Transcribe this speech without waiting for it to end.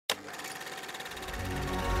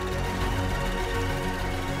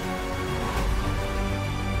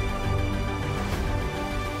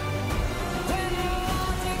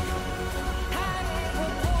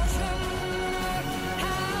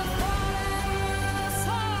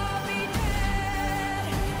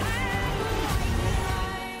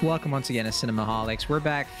Welcome once again to Cinemaholics. We're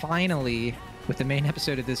back finally with the main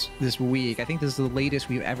episode of this week. I think this is the latest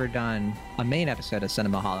we've ever done a main episode of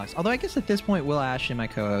Cinemaholics. Although I guess at this point, Will Ashton, my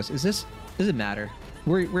co-host, does it matter?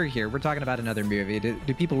 We're here. We're talking about another movie.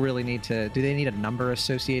 Do people really need to? Do they need a number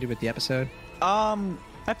associated with the episode?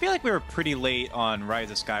 I feel like we were pretty late on Rise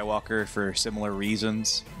of Skywalker for similar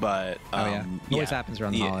reasons, but It always happens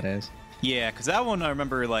around the holidays. Yeah, because that one I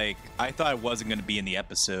remember, like, I thought I wasn't going to be in the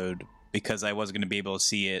episode because I wasn't going to be able to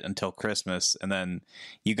see it until Christmas, and then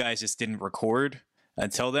you guys just didn't record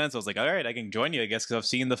until then, so I was like, all right, I can join you, I guess, because I've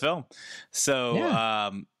seen the film. So,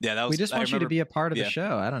 that was... We just want you to be a part of the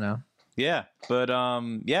show. I don't know. Yeah, but,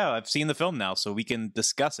 I've seen the film now, so we can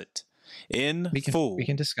discuss it in full. We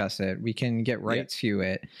can discuss it. We can get right to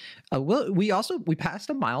it. We passed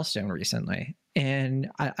a milestone recently,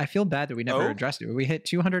 and I feel bad that we never addressed it. We hit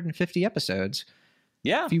 250 episodes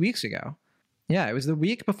a few weeks ago. Yeah, it was the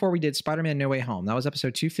week before we did Spider-Man No Way Home. That was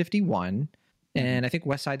episode 251. And I think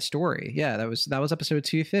West Side Story. Yeah, that was episode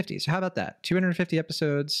 250. So how about that? 250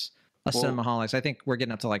 episodes of Cinemaholics. I think we're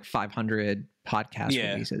getting up to like 500 podcast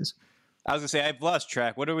releases. I was going to say, I've lost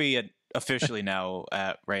track. What are we officially now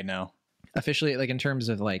at right now? Officially, like in terms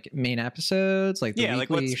of like main episodes, like the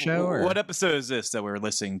weekly show? Or? What episode is this that we're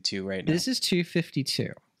listening to right now? This is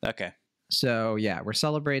 252. Okay. So yeah, we're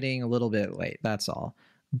celebrating a little bit late. That's all.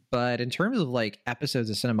 But in terms of like episodes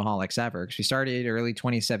of Cinemaholics ever, because we started early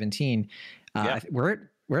 2017, we're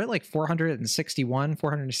at like 461,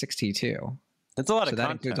 462. That's a lot of content. So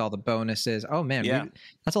that includes all the bonuses. Oh man,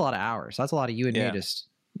 that's a lot of hours. That's a lot of you and me just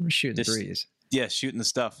shooting the breeze. Yeah, shooting the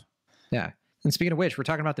stuff. Yeah. And speaking of which, we're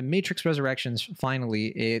talking about The Matrix Resurrections.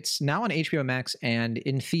 Finally, it's now on HBO Max and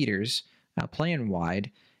in theaters, playing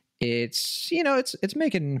wide. It's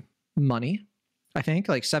making money. I think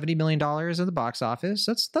like $70 million at the box office.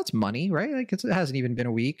 That's money, right? Like it hasn't even been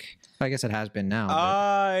a week. I guess it has been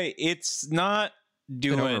now. It's not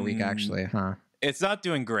doing over a week actually, huh? It's not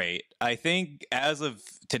doing great. I think as of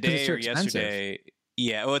today or yesterday.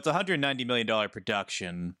 Yeah, well, it's a $190 million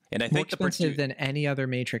production, and I think more expensive than any other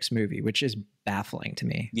Matrix movie, which is baffling to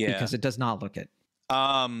me. Yeah, because it does not look it.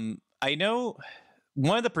 I know.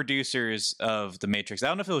 One of the producers of The Matrix, I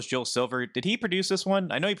don't know if it was Joel Silver. Did he produce this one?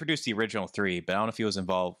 I know he produced the original 3, but I don't know if he was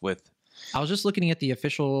involved with... I was just looking at the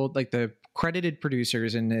official, like the credited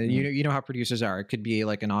producers, and you know how producers are. It could be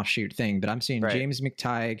like an offshoot thing, but I'm seeing James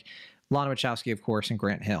McTighe, Lana Wachowski, of course, and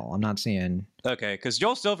Grant Hill. I'm not seeing... Okay, because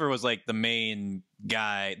Joel Silver was like the main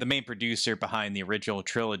guy, the main producer behind the original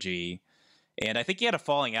trilogy. And I think he had a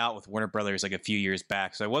falling out with Warner Brothers like a few years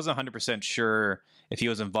back. So I wasn't 100% sure if he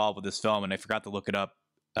was involved with this film, and I forgot to look it up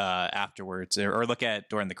afterwards or look at it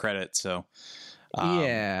during the credits. So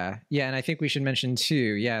and I think we should mention too.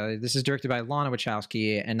 Yeah, this is directed by Lana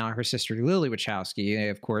Wachowski and not her sister Lily Wachowski. They,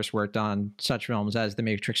 of course, worked on such films as The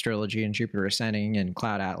Matrix trilogy and Jupiter Ascending and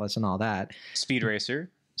Cloud Atlas and all that. Speed Racer,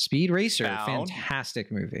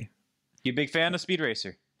 fantastic movie. You a big fan of Speed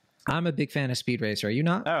Racer? I'm a big fan of Speed Racer. Are you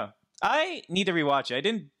not? Oh, I need to rewatch it. I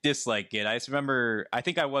didn't dislike it. I just remember, I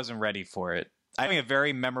think I wasn't ready for it. I having a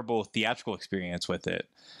very memorable theatrical experience with it.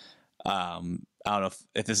 I don't know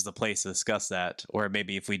if this is the place to discuss that, or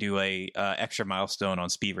maybe if we do a extra milestone on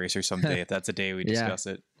Speed Racer someday, if that's a day we discuss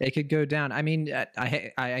it. It could go down. I mean,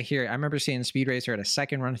 I hear. I remember seeing Speed Racer at a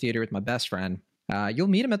second run theater with my best friend. You'll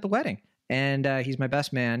meet him at the wedding, and he's my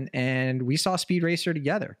best man. And we saw Speed Racer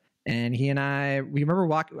together. And he and I remember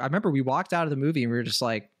we walked out of the movie and we were just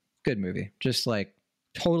like, good movie, just like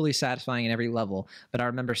totally satisfying in every level. But I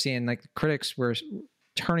remember seeing like the critics were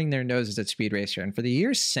turning their noses at Speed Racer, and for the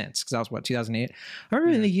years since, because that was 2008. I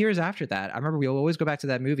remember in the years after that, I remember we always go back to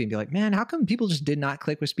that movie and be like, man, how come people just did not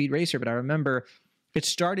click with Speed Racer? But I remember it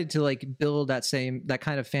started to like build that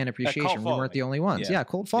kind of fan appreciation. We weren't the only ones. Yeah,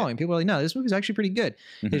 cult following. People were like, no, this movie's actually pretty good.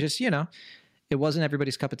 It just, it wasn't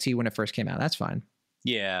everybody's cup of tea when it first came out. That's fine.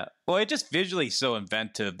 Yeah. Well, it just visually so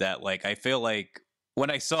inventive that like I feel like when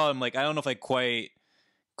I saw him, like I don't know if I quite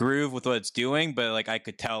groove with what it's doing, but like I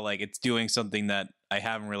could tell like it's doing something that I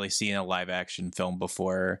haven't really seen in a live action film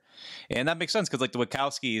before. And that makes sense because like the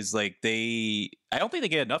Wachowskis, like I don't think they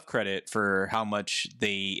get enough credit for how much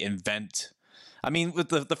they invent. I mean, with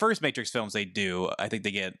the first Matrix films they do, I think they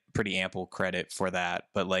get pretty ample credit for that.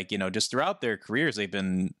 But like, just throughout their careers, they've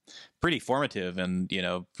been pretty formative and,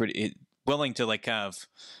 pretty willing to like kind of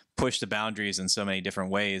push the boundaries in so many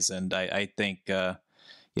different ways. And I think, I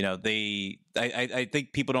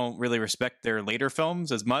think people don't really respect their later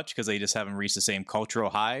films as much because they just haven't reached the same cultural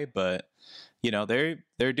high. But, they're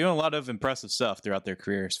doing a lot of impressive stuff throughout their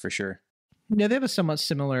careers for sure. Yeah, they have a somewhat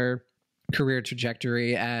similar career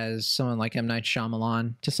trajectory as someone like M. Night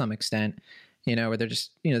Shyamalan to some extent. where they're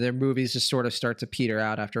just, their movies just sort of start to peter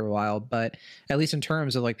out after a while, but at least in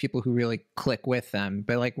terms of like people who really click with them.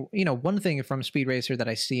 But like, one thing from Speed Racer that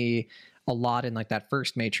I see a lot in like that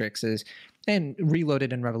first Matrix is, and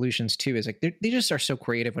Reloaded and Revolutions too, is like they just are so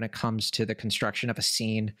creative when it comes to the construction of a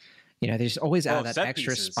scene. They just always add that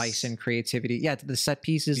extra spice and creativity. Yeah, the set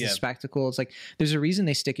pieces, the spectacle. It's like there's a reason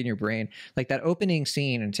they stick in your brain. Like that opening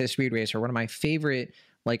scene in Speed Racer, one of my favorite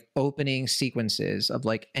like opening sequences of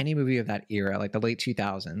like any movie of that era, like the late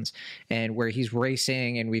 2000s, and where he's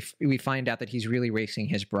racing and we find out that he's really racing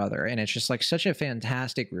his brother, and it's just like such a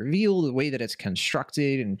fantastic reveal, the way that it's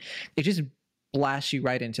constructed, and it just blasts you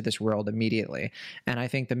right into this world immediately. And I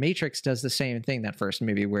think The Matrix does the same thing, that first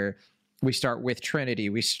movie, where we start with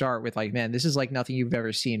Trinity. We start with like, man, this is like nothing you've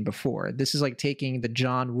ever seen before. This is like taking the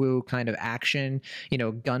John Woo kind of action,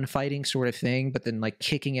 gunfighting sort of thing, but then like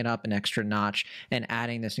kicking it up an extra notch and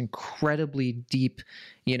adding this incredibly deep,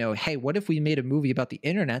 hey, what if we made a movie about the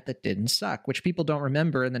internet that didn't suck, which people don't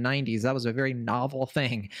remember in the 90s. That was a very novel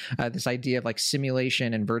thing. This idea of like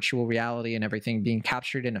simulation and virtual reality and everything being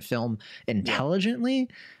captured in a film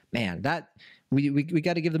intelligently, man, that... We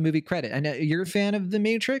got to give the movie credit. And you're a fan of The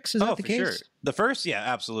Matrix? Is that the case? Sure. The first, yeah,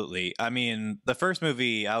 absolutely. I mean, the first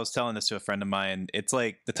movie, I was telling this to a friend of mine, it's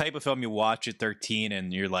like the type of film you watch at 13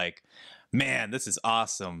 and you're like, man, this is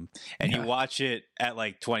awesome. And you watch it at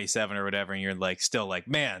like 27 or whatever, and you're like, still like,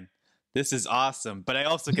 man, this is awesome. But I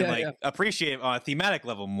also can appreciate it on a thematic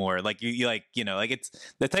level more. Like you like, like it's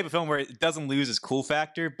the type of film where it doesn't lose its cool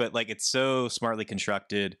factor, but like it's so smartly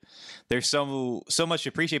constructed. There's so much to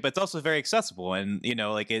appreciate, but it's also very accessible. And,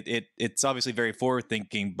 like it's obviously very forward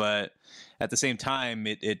thinking, but at the same time,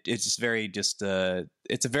 it's just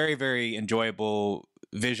it's a very, very enjoyable,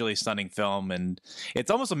 visually stunning film. And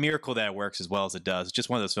it's almost a miracle that it works as well as it does. It's just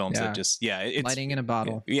one of those films that just, it's lighting in a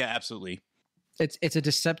bottle. Yeah, absolutely. It's a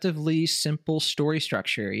deceptively simple story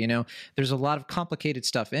structure. There's a lot of complicated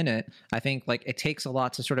stuff in it. I think like it takes a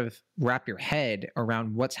lot to sort of wrap your head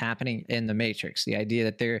around what's happening in the Matrix. The idea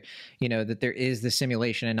that there is the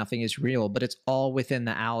simulation and nothing is real, but it's all within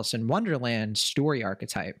the Alice in Wonderland story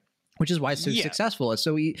archetype, which is why it's so successful. It's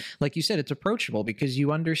so, like you said, it's approachable because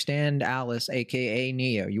you understand Alice, aka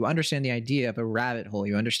Neo. You understand the idea of a rabbit hole.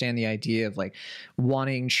 You understand the idea of like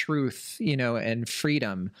wanting truth, and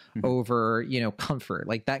freedom over, comfort.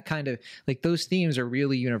 Like that kind of, like those themes are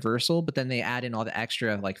really universal, but then they add in all the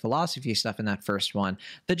extra like philosophy stuff in that first one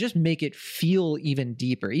that just make it feel even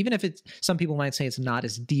deeper. Even if some people might say it's not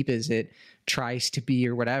as deep as it tries to be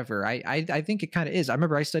or whatever. I think it kind of is. I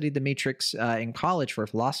remember I studied The Matrix in college for a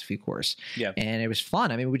philosophy course. Yeah. And it was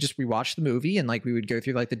fun. I mean, we watched the movie and like we would go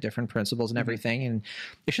through like the different principles and everything. And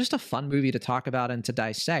it's just a fun movie to talk about and to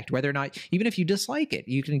dissect, whether or not, even if you dislike it,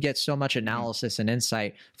 you can get so much analysis and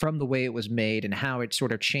insight from the way it was made and how it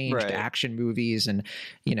sort of changed action movies. And,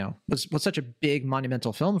 was such a big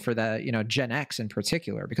monumental film for the, Gen X in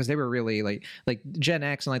particular, because they were really like Gen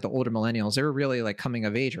X and like the older millennials, they were really like coming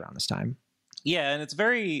of age around this time. Yeah, and it's a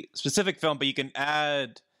very specific film, but you can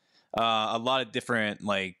add a lot of different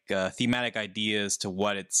like thematic ideas to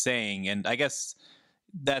what it's saying, and I guess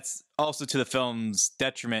that's also to the film's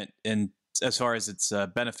detriment in as far as its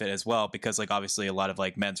benefit as well, because like obviously a lot of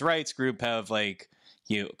like men's rights group have like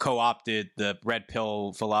co-opted the red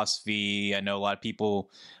pill philosophy. I know a lot of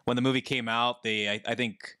people when the movie came out, I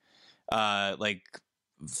think like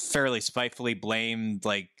fairly spitefully blamed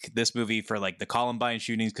like this movie for like the Columbine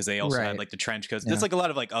shootings because they also had like the trench coats. There's like a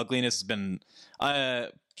lot of like ugliness has been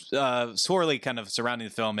sorely kind of surrounding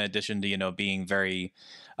the film, in addition to being very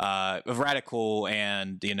radical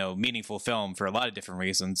and meaningful film for a lot of different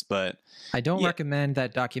reasons. But I don't recommend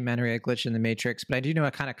that documentary, A Glitch in the Matrix, but I do know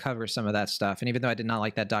it kind of covers some of that stuff. And even though I did not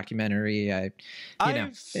like that documentary, it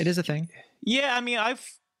is a thing. Yeah, I mean,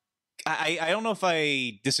 I don't know if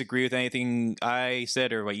I disagree with anything I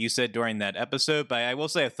said or what you said during that episode, but I will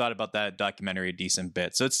say I've thought about that documentary a decent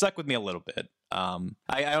bit, so it stuck with me a little bit. I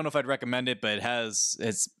don't know if I'd recommend it, but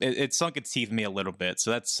it's sunk its teeth in me a little bit, so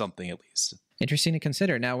that's something at least. Interesting to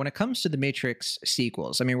consider. Now, when it comes to the Matrix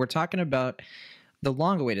sequels, I mean, we're talking about the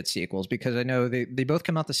long-awaited sequels because I know they both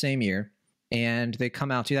come out the same year. And they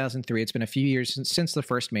come out 2003. It's been a few years since the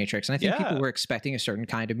first Matrix. And I think people were expecting a certain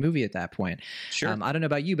kind of movie at that point. Sure. I don't know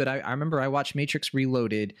about you, but I remember I watched Matrix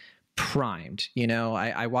Reloaded primed.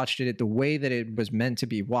 I watched it the way that it was meant to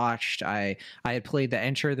be watched. I had played the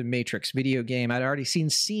Enter the Matrix video game. I'd already seen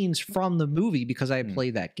scenes from the movie because I had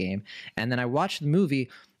played that game. And then I watched the movie.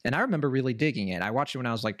 And I remember really digging it. I watched it when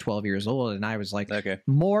I was like 12 years old, and I was like, Okay.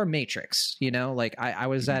 more Matrix, you know, like I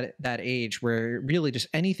was at that age where really just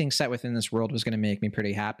anything set within this world was going to make me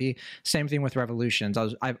pretty happy. Same thing with Revolutions.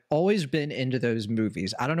 I've always been into those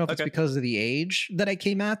movies. I don't know if it's because of the age that I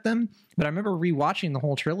came at them, but I remember rewatching the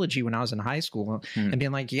whole trilogy when I was in high school and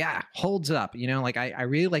being like, yeah, holds up. You know, like I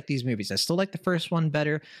really like these movies. I still like the first one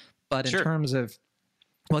better, but in terms of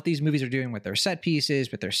what these movies are doing with their set pieces,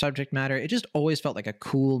 with their subject matter, it just always felt like a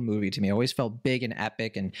cool movie to me. It always felt big and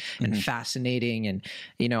epic and fascinating. And,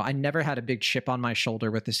 you know, I never had a big chip on my shoulder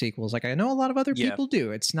with the sequels. Like I know a lot of other people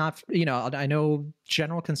do. It's not, you know, I know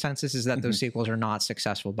general consensus is that those sequels are not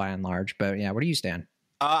successful by and large, but yeah, where do you stand?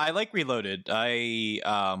 I like Reloaded. I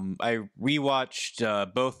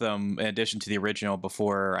rewatched both of them in addition to the original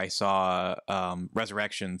before I saw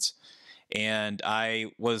Resurrections. And I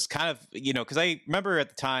was kind of, you know, because I remember at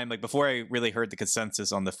the time, like before I really heard the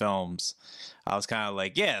consensus on the films, I was kind of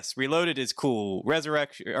like, yes, Reloaded is cool.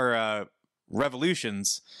 Resurrection or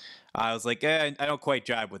Revolutions, I was like, I don't quite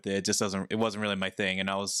jive with it. It just it wasn't really my thing. And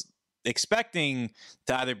I was expecting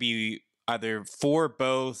to either for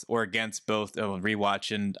both or against both of a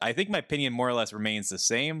rewatch, and I think my opinion more or less remains the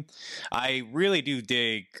same. I really do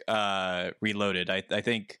dig Reloaded. I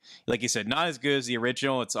think, like you said, not as good as the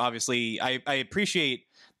original. It's obviously I appreciate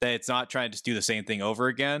that it's not trying to just do the same thing over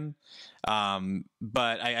again.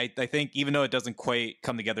 But I think even though it doesn't quite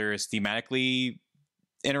come together as thematically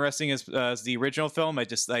interesting as the original film, I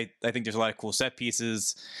think there's a lot of cool set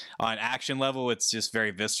pieces. On action level, it's just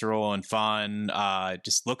very visceral and fun.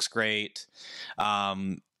 Just looks great.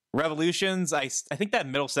 Revolutions, I think that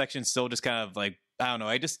middle section still just kind of like, I don't know,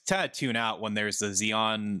 I just kind of tune out when there's the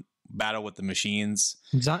Xeon battle with the machines.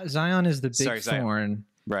 Zion is the big thorn. Zion.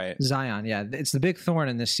 Right. Zion, yeah, it's the big thorn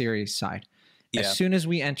in this series side. Yeah. As soon as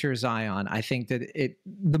we enter Zion, I think that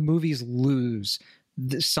the movies lose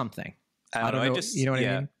something. I don't know. You know what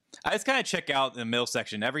I mean? I just kind of check out the middle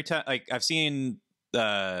section every time. Like I've seen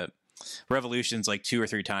Revolutions like 2 or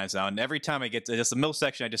 3 times now, and every time I get to just the middle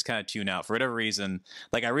section, I just kind of tune out for whatever reason.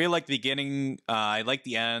 Like I really like the beginning. I like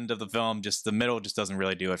the end of the film. Just the middle just doesn't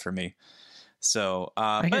really do it for me. So,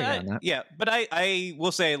 but I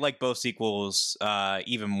will say I like both sequels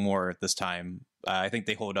even more this time. I think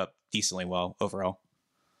they hold up decently well overall.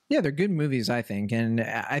 Yeah, they're good movies, I think. And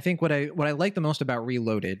I think what I like the most about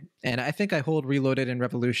Reloaded, and I think I hold Reloaded and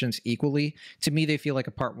Revolutions equally. To me, they feel like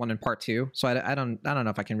a part 1 and part 2. So I don't know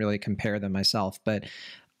if I can really compare them myself, but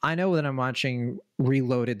I know that I'm watching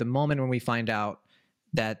Reloaded the moment when we find out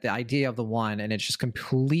that the idea of the one and it's just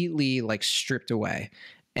completely like stripped away.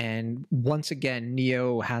 And once again,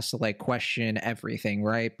 Neo has to like question everything,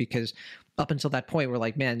 right? Because up until that point, we're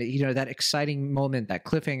like, man, you know, that exciting moment, that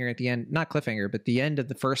cliffhanger at the end, not cliffhanger, but the end of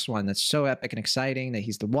the first one, that's so epic and exciting that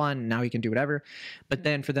he's the one, now he can do whatever. But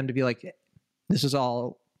then for them to be like, this is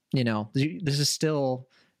all, you know, this is still,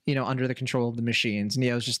 you know, under the control of the machines.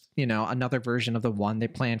 Neo's just, you know, another version of the one. They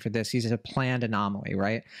planned for this. He's a planned anomaly,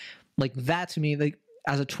 right? Like that to me, like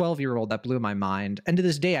as a 12-year-old, that blew my mind. And to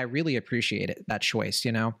this day, I really appreciate it, that choice,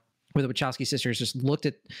 you know? Where the Wachowski sisters just looked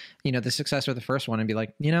at, you know, the success of the first one and be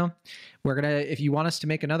like, you know, we're going to, if you want us to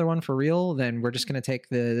make another one for real, then we're just going to take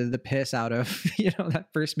the piss out of, you know, that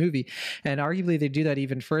first movie. And arguably they do that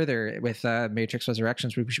even further with Matrix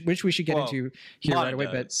Resurrections, which we should get into here right away.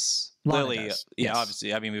 But Lily,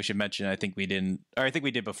 obviously, I mean, we should mention, I think we didn't, or I think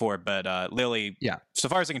we did before, but Lily, so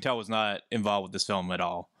far as I can tell, was not involved with this film at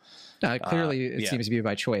all. Clearly, it seems to be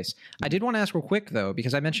by choice. I did want to ask real quick, though,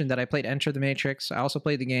 because I mentioned that I played Enter the Matrix. I also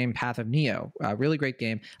played the game Path of Neo, a really great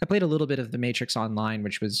game. I played a little bit of the Matrix Online,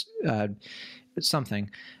 which was something.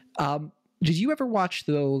 Did you ever watch,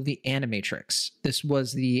 though, the Animatrix? This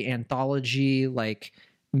was the anthology, like,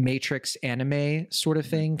 Matrix anime sort of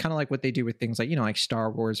thing, kind of like what they do with things like, you know, like Star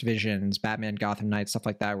Wars Visions, Batman Gotham Knights, stuff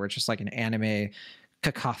like that, where it's just like an anime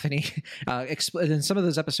cacophony. And some of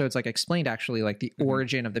those episodes like explained actually like the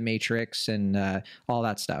origin of the Matrix and all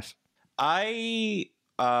that stuff. I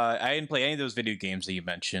didn't play any of those video games that you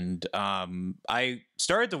mentioned. I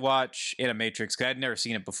started to watch Animatrix because I'd never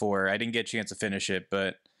seen it before. I didn't get a chance to finish it,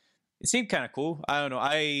 but it seemed kind of cool. I don't know.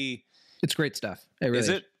 It's great stuff. It really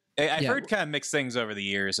is. I've heard kind of mixed things over the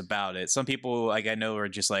years about it. Some people, like I know, are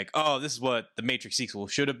just like, "Oh, this is what the Matrix sequel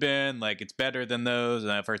should have been. Like, it's better than those."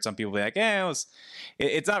 And I've heard some people be like,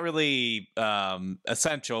 it's not really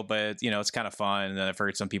essential, but you know, it's kind of fun." And then I've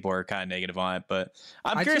heard some people are kind of negative on it, but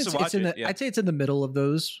I'm curious to watch it. I'd say it's in the middle of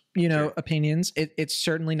those, you know, opinions. It's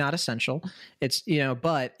certainly not essential. It's, you know,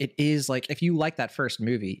 but it is like, if you like that first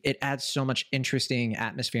movie, it adds so much interesting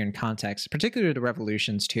atmosphere and context, particularly to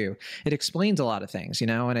Revolutions too. It explains a lot of things, you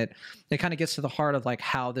know, and it kind of gets to the heart of like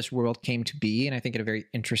how this world came to be, and I think in a very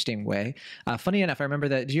interesting way. Funny enough, I remember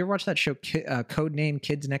that. Did you ever watch that show, Codename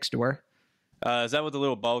Kids Next Door? Is that with the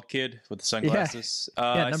little bald kid with the sunglasses?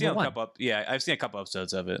 Yeah, I've seen number a couple. I've seen a couple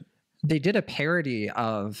episodes of it. They did a parody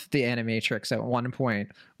of the Animatrix at one point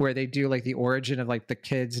where they do like the origin of like the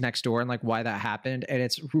kids next door and like why that happened. And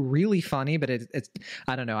it's really funny, but it's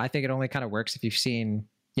I don't know. I think it only kind of works if you've seen,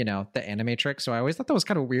 you know, the Animatrix. So I always thought that was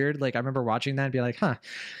kind of weird. Like I remember watching that and be like, huh,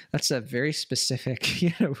 that's a very specific,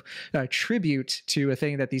 you know, tribute to a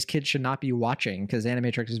thing that these kids should not be watching, because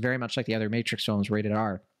Animatrix is very much like the other Matrix films, rated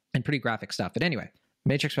R, and pretty graphic stuff. But anyway,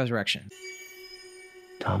 Matrix Resurrection.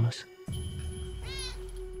 Thomas?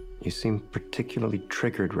 You seem particularly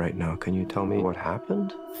triggered right now. Can you tell me what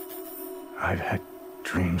happened? I've had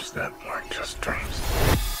dreams that weren't just dreams.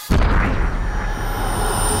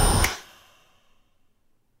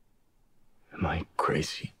 Am I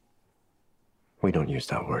crazy? We don't use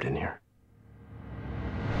that word in here.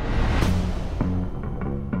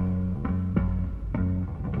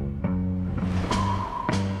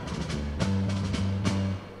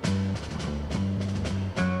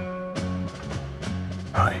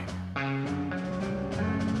 Hi.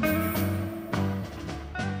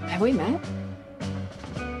 Have we met?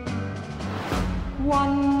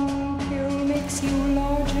 One pill makes you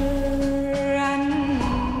larger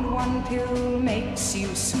and one pill makes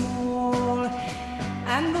you small,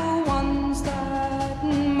 and the ones that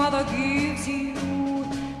mother gives you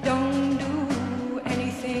don't do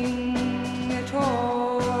anything at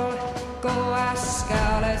all. Go ask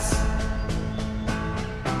Alice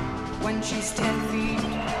when she's 10 feet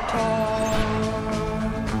tall.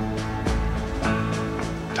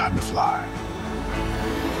 Time to fly.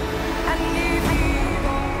 And if you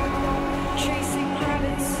go chasing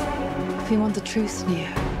rabbits, If you want the truth, Neo,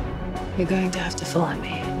 you're going to have to follow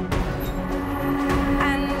me.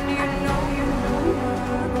 and you know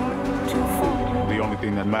you're going to fall. The only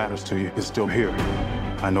thing that matters to you is still here.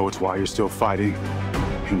 I know it's why you're still fighting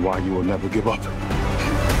and why you will never give up.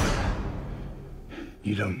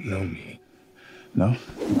 You don't know me. No?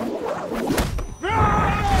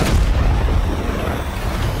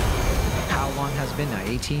 How long has it been now?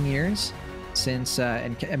 18 years since,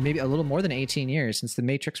 and maybe a little more than 18 years since the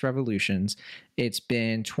Matrix Revolutions. It's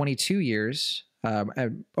been 22 years,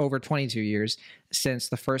 over 22 years since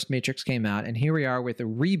the first Matrix came out. And here we are with a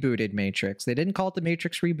rebooted Matrix. They didn't call it the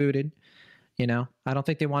Matrix Rebooted. You know, I don't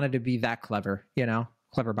think they wanted to be that clever, you know,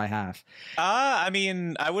 clever by half. I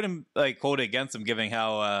mean, I wouldn't like hold it against them, given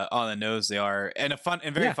how on the nose they are, in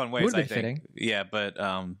very fun ways. Would've I been think. fitting. Yeah, but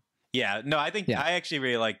yeah, no, I think I actually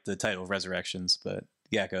really like the title Resurrections. But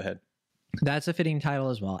yeah, go ahead. That's a fitting title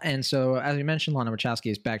as well. And so, as we mentioned, Lana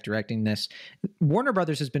Wachowski is back directing this. Warner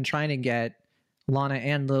Brothers has been trying to get Lana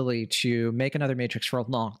and Lily to make another Matrix for a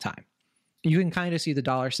long time. You can kind of see the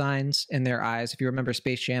dollar signs in their eyes. If you remember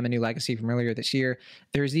Space Jam: A New Legacy from earlier this year,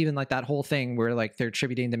 there's even like that whole thing where like they're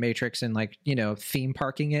attributing the Matrix and like, you know, theme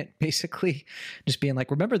parking it, basically just being like,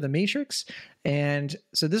 remember the Matrix? And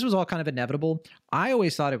so this was all kind of inevitable. I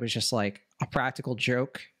always thought it was just like a practical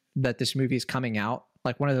joke that this movie is coming out.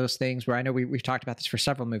 Like one of those things where I know we've talked about this for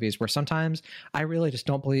several movies, where sometimes I really just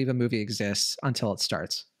don't believe a movie exists until it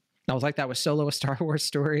starts. I was like that with Solo, A Star Wars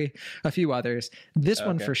Story, a few others. This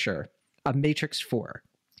one for sure. A Matrix 4.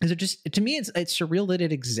 Is it just, to me, it's surreal that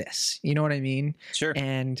it exists. You know what I mean? Sure.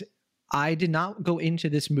 And I did not go into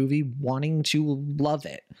this movie wanting to love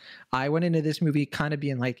it. I went into this movie kind of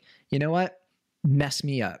being like, you know what? Mess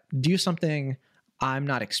me up. Do something I'm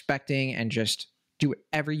not expecting and just do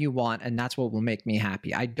whatever you want. And that's what will make me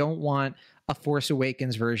happy. I don't want a Force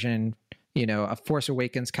Awakens version, you know, a Force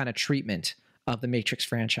Awakens kind of treatment of the Matrix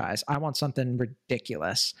franchise. I want something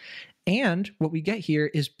ridiculous. And what we get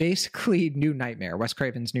here is basically New Nightmare, Wes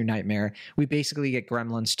Craven's New Nightmare. We basically get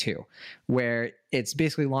Gremlins 2, where it's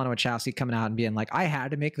basically Lana Wachowski coming out and being like, I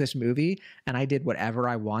had to make this movie and I did whatever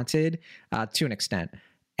I wanted to an extent.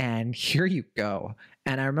 And here you go.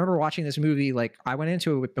 And I remember watching this movie, like I went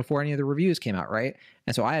into it before any of the reviews came out, right?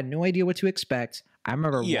 And so I had no idea what to expect. I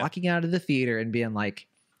remember walking out of the theater and being like,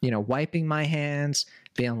 you know, wiping my hands,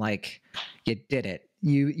 being like, you did it.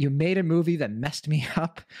 You made a movie that messed me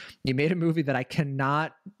up. You made a movie that I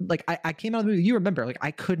cannot, like, I came out of the movie, you remember, like, I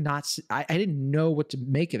could not, I didn't know what to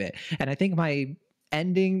make of it. And I think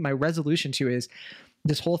my resolution to is,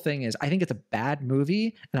 this whole thing is, I think it's a bad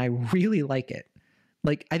movie and I really like it.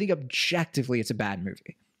 Like, I think objectively it's a bad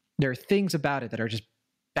movie. There are things about it that are just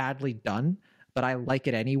badly done, but I like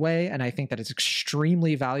it anyway. And I think that it's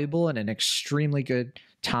extremely valuable and an extremely good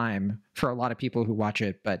time for a lot of people who watch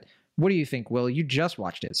it. But what do you think, Will? You just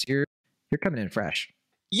watched it, so you're coming in fresh.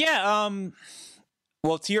 Yeah,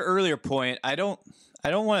 Well, to your earlier point, I don't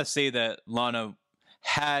want to say that Lana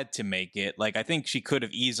had to make it. Like, I think she could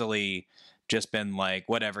have easily just been like,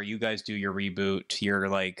 whatever, you guys do your reboot, your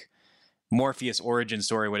like Morpheus origin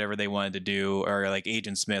story, whatever they wanted to do, or like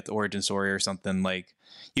Agent Smith origin story or something. Like,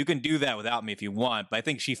 you can do that without me if you want. But I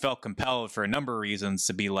think she felt compelled for a number of reasons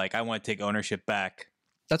to be like, I want to take ownership back.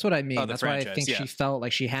 That's what I mean. That's franchise, why I think yeah. she felt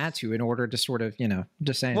like she had to in order to sort of,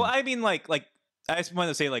 just saying. Well, I mean, like I just want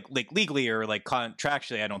to say, like legally or like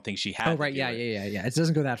contractually, I don't think she had. Oh, right, to yeah. It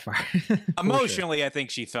doesn't go that far. Emotionally, sure. I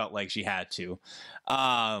think she felt like she had to.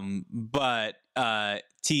 But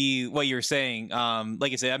to what you were saying,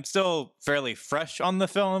 like I said, I'm still fairly fresh on the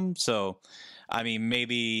film, so I mean,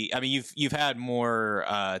 you've had more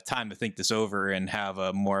time to think this over and have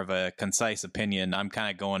a more of a concise opinion. I'm kind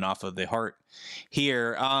of going off of the heart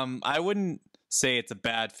here. I wouldn't say it's a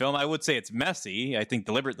bad film. I would say it's messy. I think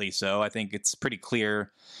deliberately so. I think it's pretty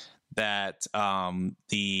clear that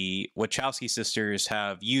the Wachowski sisters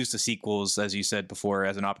have used the sequels, as you said before,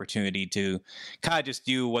 as an opportunity to kind of just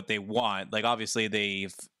do what they want. Like, obviously,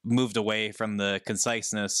 they've moved away from the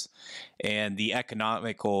conciseness and the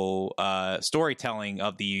economical storytelling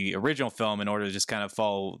of the original film in order to just kind of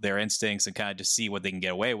follow their instincts and kind of just see what they can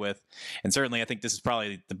get away with. And certainly, I think this is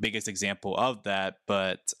probably the biggest example of that.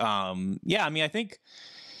 But yeah, I mean, I think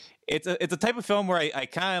it's a type of film where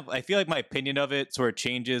I feel like my opinion of it sort of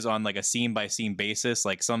changes on like a scene by scene basis.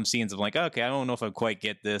 Like, some scenes I'm like, okay, I don't know if I quite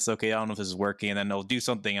get this. Okay, I don't know if this is working. And then they'll do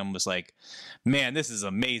something. I'm just like, man, this is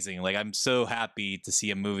amazing. Like, I'm so happy to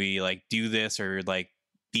see a movie like do this or like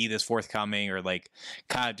be this forthcoming or like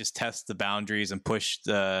kind of just test the boundaries and push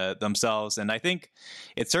themselves. And I think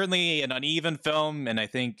it's certainly an uneven film. And I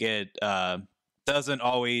think it doesn't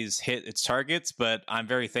always hit its targets, but I'm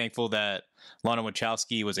very thankful that Lana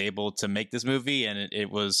Wachowski was able to make this movie, and it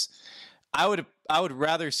was. I would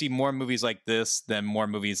rather see more movies like this than more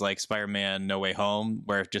movies like Spider-Man: No Way Home,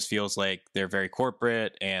 where it just feels like they're very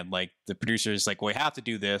corporate and like the producers like, well, we have to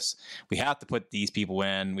do this, we have to put these people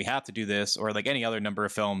in, we have to do this, or like any other number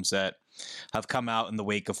of films that have come out in the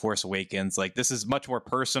wake of Force Awakens. Like, this is much more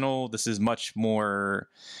personal. This is much more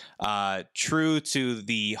true to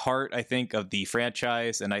the heart, I think, of the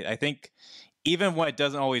franchise, and I think. Even when it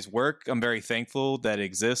doesn't always work, I'm very thankful that it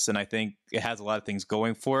exists, and I think it has a lot of things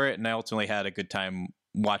going for it, and I ultimately had a good time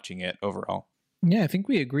watching it overall. Yeah, I think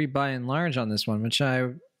we agree by and large on this one, which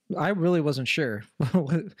I really wasn't sure.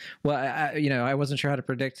 Well, I wasn't sure how to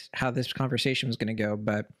predict how this conversation was going to go,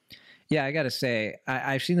 but yeah, I got to say,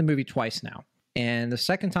 I've seen the movie twice now, and the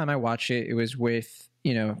second time I watched it, it was with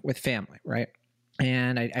family, right?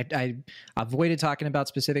 And I avoided talking about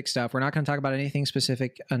specific stuff. We're not going to talk about anything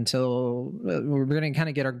specific until we're going to kind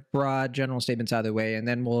of get our broad general statements out of the way, and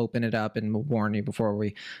then we'll open it up and we'll warn you before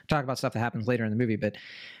we talk about stuff that happens later in the movie. But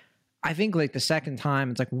I think like the second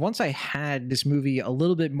time, it's like once I had this movie a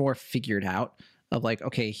little bit more figured out of like,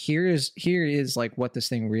 okay, here is like what this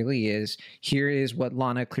thing really is. Here is what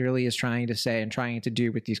Lana clearly is trying to say and trying to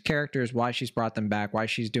do with these characters, why she's brought them back, why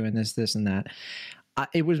she's doing this, and that.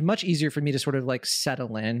 It was much easier for me to sort of like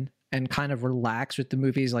settle in and kind of relax with the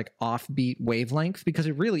movie's like offbeat wavelength, because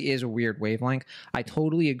it really is a weird wavelength. I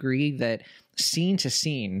totally agree that scene to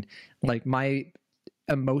scene, like my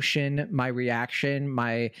emotion, my reaction,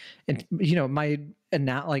 my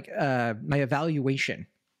evaluation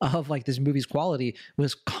of like this movie's quality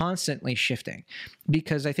was constantly shifting,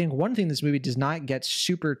 because I think one thing this movie does not get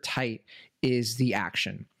super tight is the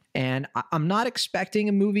action. And I'm not expecting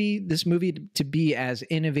this movie to be as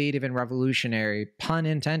innovative and revolutionary, pun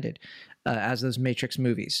intended, as those Matrix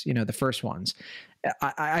movies, the first ones.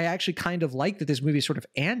 I actually kind of like that this movie is sort of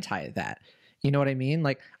anti that. You know what I mean?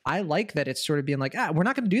 Like, I like that it's sort of being like, we're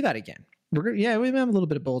not going to do that again. We have a little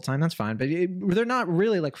bit of bullet time, that's fine. But they're not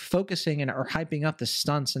really like focusing or hyping up the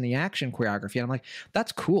stunts and the action choreography. And I'm like,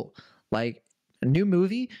 that's cool. Like, a new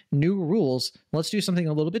movie, new rules. Let's do something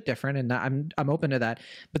a little bit different, and I'm open to that.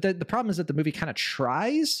 But the problem is that the movie kind of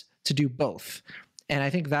tries to do both, and I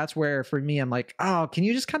think that's where, for me, I'm like, oh, can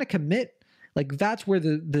you just kind of commit? Like, that's where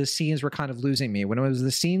the scenes were kind of losing me. When it was the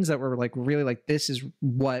scenes that were like really like, this is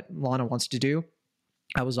what Lana wants to do,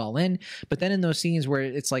 I was all in. But then in those scenes where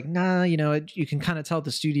it's like, nah, you can kind of tell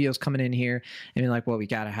the studio's coming in here and being like, well, we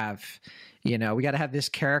got to have this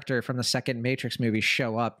character from the second Matrix movie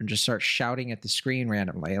show up and just start shouting at the screen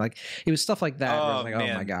randomly. Like, it was stuff like that. Where I was like,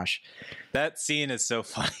 man. Oh my gosh. That scene is so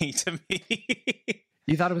funny to me.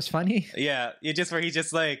 You thought it was funny? Yeah. Where he's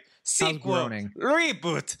just like, sequel,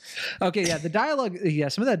 reboot. Okay, yeah. The dialogue,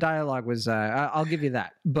 some of that dialogue was, I'll give you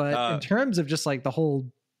that. But in terms of just like the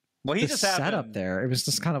whole Well, he the just setup happened. there. It was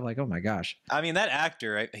just kind of like, oh my gosh. I mean, that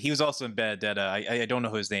actor, he was also in Benedetta. I don't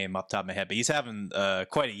know his name off the top of my head, but he's having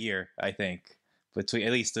quite a year, I think,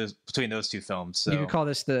 between those two films. So You could call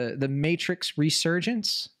this the Matrix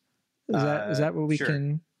resurgence. Is that what we sure.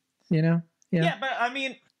 can, Yeah. Yeah, but I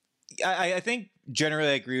mean, I think generally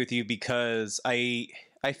I agree with you because I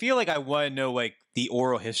feel like I want to know like the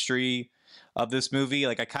oral history of this movie.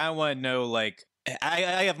 Like I kind of want to know like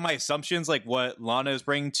I have my assumptions like what Lana is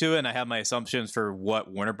bringing to it, and I have my assumptions for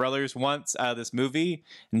what Warner Brothers wants out of this movie.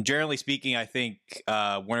 And generally speaking, I think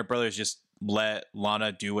Warner Brothers just let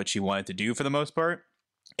Lana do what she wanted to do for the most part.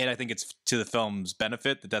 And I think it's to the film's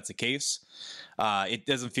benefit that that's the case. It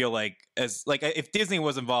doesn't feel like if Disney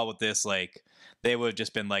was involved with this, like they would have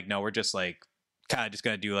just been like, no, we're just like kind of just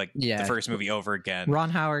going to do like the first movie over again. Ron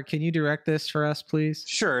Howard, can you direct this for us, please?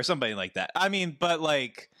 Sure, somebody like that. I mean, but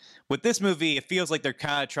like with this movie, it feels like they're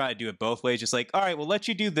kind of trying to do it both ways. Just like, all right, we'll let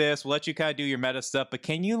you do this. We'll let you kind of do your meta stuff. But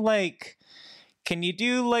can you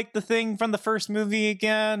do like the thing from the first movie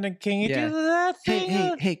again? And can you do that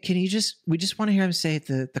thing? Hey, we just want to hear him say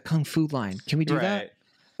the Kung Fu line. Can we do that?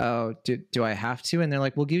 Oh, do I have to? And they're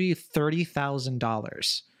like, we'll give you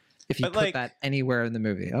 $30,000 if you put that anywhere in the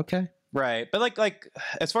movie. Okay. Right. But like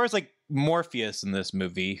as far as like Morpheus in this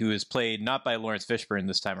movie, who is played not by Lawrence Fishburne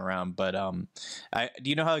this time around, but do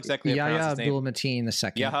you know how exactly I pronounce his name? Yahya Abdul-Mateen the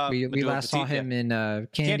second. We Abdul-Mateen, last saw him in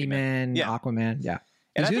Candyman, Aquaman. Yeah.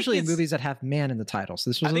 And he's usually in movies that have man in the title, so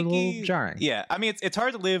this was a little jarring. Yeah, I mean, it's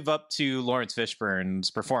hard to live up to Lawrence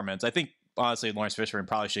Fishburne's performance. I think, honestly, Lawrence Fishburne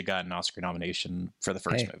probably should have gotten an Oscar nomination for the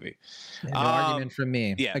first movie. No argument from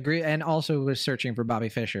me. Yeah. Agree, and also was searching for Bobby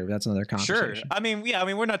Fischer. That's another conversation. Sure. I mean,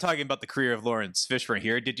 we're not talking about the career of Lawrence Fishburne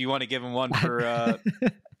here. Did you want to give him one for...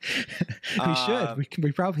 we should.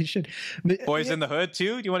 We probably should. Boys in the Hood,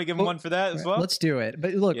 too? Do you want to give him one for that as well? Let's do it.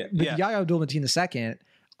 But look, Yahya Abdul-Mateen II...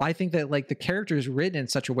 I think that like the character is written in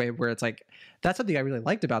such a way where it's like that's something I really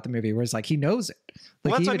liked about the movie, where it's like he knows it,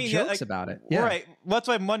 like he even jokes about it. Yeah, right. Well, that's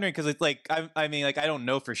what I'm wondering because it's like I mean, like I don't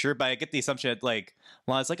know for sure, but I get the assumption that like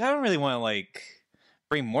Lana's like I don't really want to like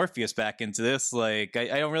bring Morpheus back into this. Like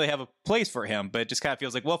I don't really have a place for him, but it just kind of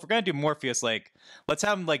feels like well, if we're gonna do Morpheus, like let's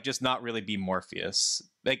have him like just not really be Morpheus.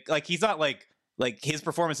 Like he's not like his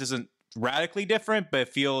performance isn't radically different, but it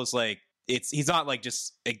feels like. He's not like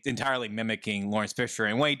just entirely mimicking Lawrence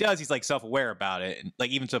Fishburne, and when he does, he's like self-aware about it, and like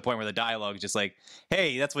even to the point where the dialogue is just like,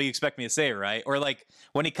 "Hey, that's what you expect me to say, right?" Or like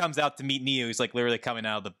when he comes out to meet Neo, he's like literally coming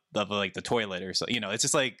out of like the toilet or so. It's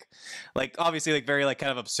just like obviously like very like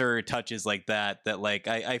kind of absurd touches like that like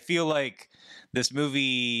I feel like this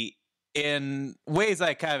movie in ways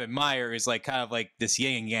I kind of admire is like kind of like this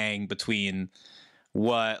yin and yang between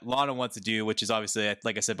what Lana wants to do, which is obviously,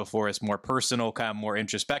 like I said before, is more personal, kind of more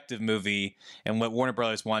introspective movie, and what Warner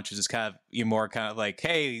Brothers wants, which is kind of more kind of like,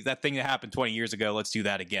 hey, that thing that happened 20 years ago, let's do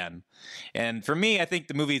that again. And for me, I think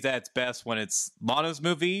the movie is at its best when it's Lana's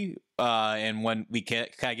movie, and when we can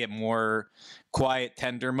kind of get more quiet,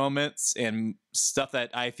 tender moments and stuff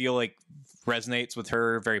that I feel like resonates with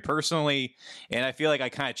her very personally. And I feel like I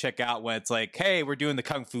kind of check out when it's like, hey, we're doing the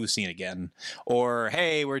Kung Fu scene again, or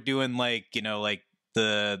hey, we're doing like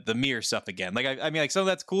the mirror stuff again. Like I mean, like some of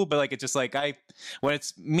that's cool, but like it's just like when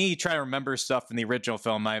it's me trying to remember stuff from the original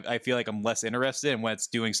film, I feel like I'm less interested. And when it's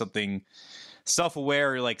doing something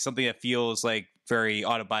self-aware or like something that feels like very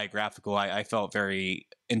autobiographical, I felt very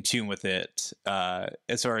in tune with it,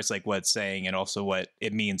 as far as like what it's saying and also what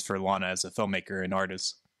it means for Lana as a filmmaker and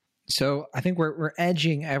artist. So I think we're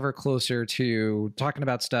edging ever closer to talking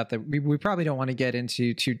about stuff that we probably don't want to get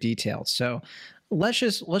into too detailed. So let's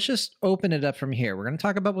just open it up from here. We're going to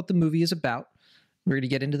talk about what the movie is about. We're going to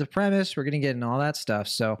get into the premise. We're going to get into all that stuff.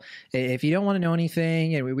 So if you don't want to know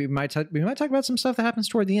anything, and we might talk about some stuff that happens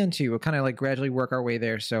toward the end too. We'll kind of like gradually work our way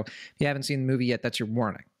there. So if you haven't seen the movie yet, that's your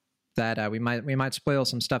warning that we might spoil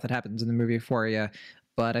some stuff that happens in the movie for you.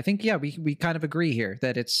 But I think, we kind of agree here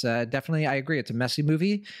that it's definitely, I agree, it's a messy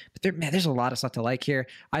movie, but there's a lot of stuff to like here.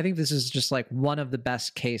 I think this is just like one of the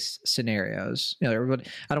best case scenarios. I don't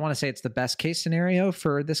want to say it's the best case scenario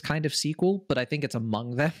for this kind of sequel, but I think it's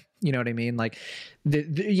among them. You know what I mean? Like,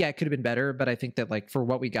 it could have been better, but I think that like for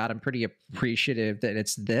what we got, I'm pretty appreciative that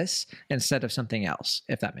it's this instead of something else,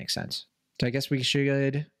 if that makes sense. So I guess we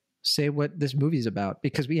should say what this movie's about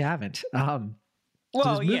because we haven't. Yeah.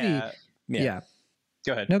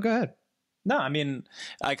 Go ahead. No, go ahead. No, I mean,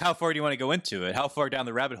 like, how far do you want to go into it? How far down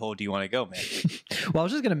the rabbit hole do you want to go, man? Well, I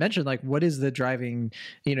was just going to mention, like, what is the driving,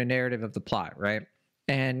 narrative of the plot, right?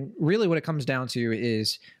 And really what it comes down to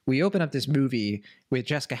is we open up this movie with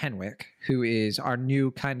Jessica Henwick, who is our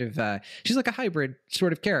new kind of, she's like a hybrid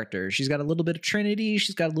sort of character. She's got a little bit of Trinity.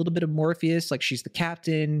 She's got a little bit of Morpheus. Like she's the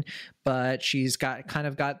captain, but she's got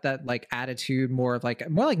that like attitude more like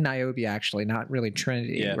Niobe, actually, not really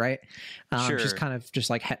Trinity, right? Sure. She's kind of just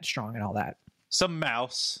like headstrong and all that. Some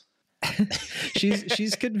mouse.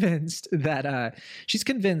 she's convinced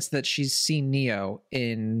that she's seen Neo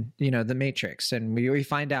in the Matrix, and we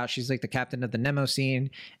find out she's like the captain of the Nemo scene,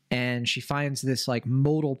 and she finds this like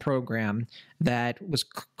modal program that was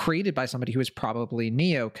created by somebody who is probably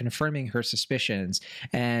Neo, confirming her suspicions.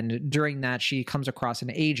 And during that, she comes across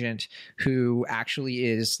an agent who actually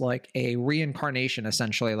is like a reincarnation,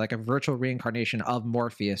 essentially like a virtual reincarnation of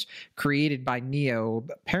Morpheus, created by Neo,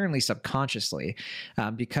 apparently subconsciously,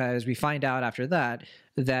 because we find out after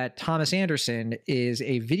that Thomas Anderson is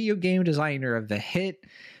a video game designer of the hit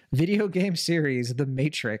video game series The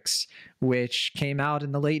Matrix, which came out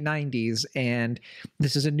in the late 90s, and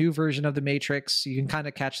this is a new version of The Matrix. You can kind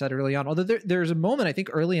of catch that early on, although there's a moment I think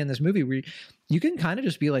early in this movie where you can kind of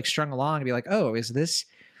just be like strung along and be like, oh, is this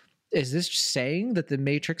saying that the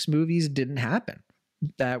Matrix movies didn't happen,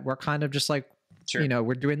 that we're kind of just like, sure,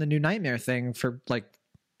 we're doing the New Nightmare thing for like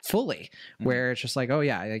fully, where it's just like, oh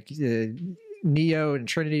yeah, like Neo and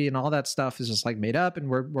Trinity and all that stuff is just like made up, and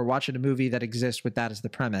we're watching a movie that exists with that as the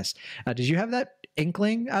premise. Did you have that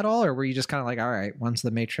inkling at all, or were you just kind of like, all right, when's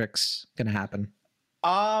the Matrix gonna happen?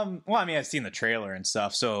 Well, I mean, I've seen the trailer and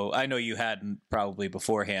stuff, so I know you hadn't probably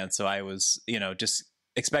beforehand, so I was, just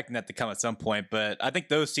expecting that to come at some point. But I think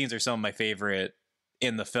those scenes are some of my favorite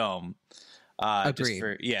in the film. Agreed.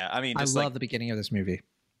 I mean, I just love the beginning of this movie.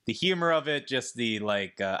 The humor of it, just the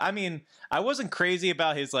like. I mean, I wasn't crazy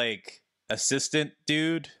about his like assistant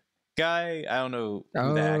dude guy. I don't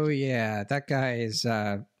know. Yeah, that guy is.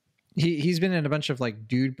 He's been in a bunch of like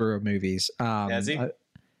dude bro movies. Has he?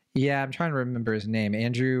 Yeah, I'm trying to remember his name.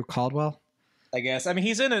 Andrew Caldwell, I guess. I mean,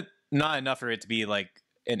 he's in it not enough for it to be like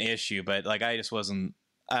an issue, but like I just wasn't.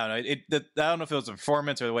 I don't know. I don't know if it was a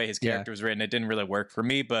performance or the way his character was written. It didn't really work for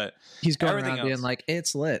me. But he's going around being like,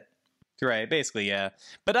 "It's lit." Right. Basically, yeah.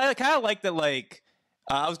 But I kind of like that. Like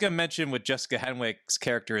I was going to mention with Jessica Henwick's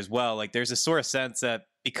character as well. Like, there's a sort of sense that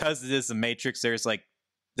because it is the Matrix, there's like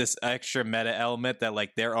this extra meta element that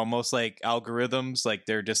like they're almost like algorithms. Like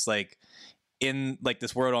they're just like in like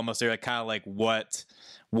this world almost. They're like kind of like what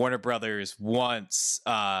Warner Brothers wants.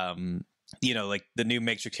 Like the new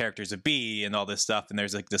Matrix characters to be and all this stuff. And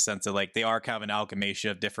there's like the sense of like they are kind of an amalgamation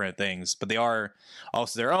of different things, but they are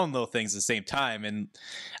also their own little things at the same time. And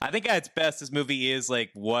I think at its best, this movie is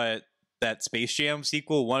like what that Space Jam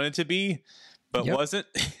sequel wanted to be, but wasn't.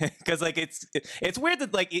 Because like it's weird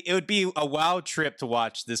that like it would be a wild trip to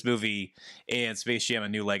watch this movie and Space Jam: A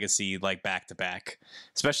New Legacy like back to back,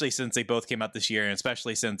 especially since they both came out this year, and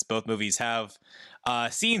especially since both movies have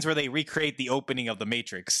scenes where they recreate the opening of The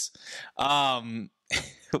Matrix.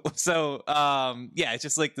 It's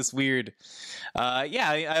just like this weird. I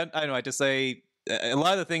know. I just say a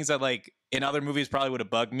lot of the things that like in other movies probably would have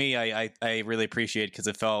bugged me. I really appreciate because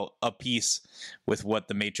it felt a piece with what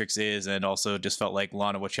The Matrix is, and also just felt like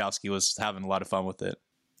Lana Wachowski was having a lot of fun with it.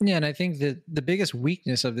 Yeah, and I think that the biggest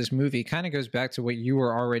weakness of this movie kind of goes back to what you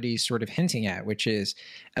were already sort of hinting at, which is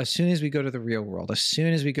as soon as we go to the real world, as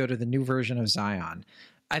soon as we go to the new version of Zion,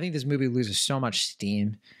 I think this movie loses so much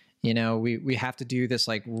steam. We have to do this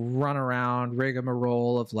like run around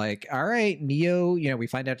rigmarole of like, all right, Neo, we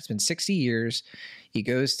find out it's been 60 years. He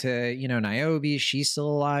goes to, Niobe. She's still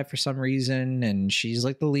alive for some reason. And she's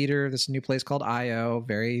like the leader of this new place called Io.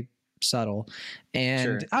 Very subtle.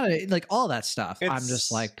 And I don't know, like all that stuff. I'm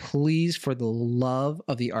just like, please, for the love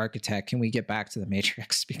of the architect, can we get back to the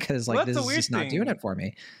Matrix? Because like this is just not doing it for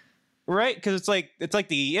me. Right. Because it's like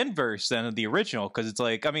the inverse then of the original. Because it's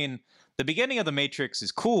like, I mean, the beginning of The Matrix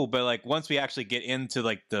is cool, but like once we actually get into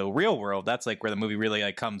like the real world, that's like where the movie really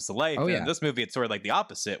like comes to life. And this movie, it's sort of like the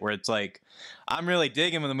opposite, where it's like I'm really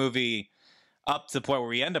digging the movie up to the point where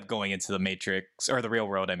we end up going into the Matrix or the real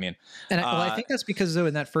world. I mean, and I think that's because though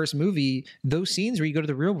in that first movie, those scenes where you go to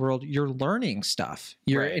the real world, you're learning stuff.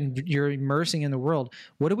 You're immersing in the world.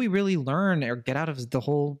 What do we really learn or get out of the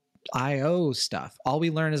whole IO stuff? All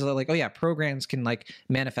we learn is like, oh yeah, programs can like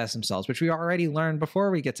manifest themselves, which we already learned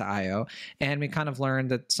before we get to IO, and we kind of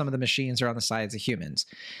learned that some of the machines are on the sides of humans.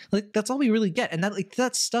 Like that's all we really get, and that like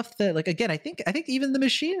that's stuff that like again, I think even the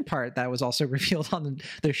machine part that was also revealed on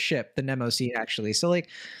the ship, the Nemo scene actually. So like,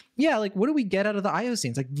 yeah, like what do we get out of the IO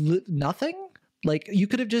scenes? Like nothing. Like you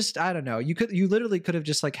could have just, I don't know, you literally could have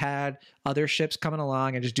just like had other ships coming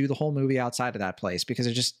along and just do the whole movie outside of that place because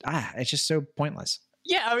it's just so pointless.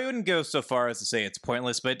 Yeah, I wouldn't go so far as to say it's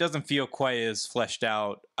pointless, but it doesn't feel quite as fleshed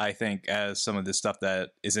out, I think, as some of the stuff that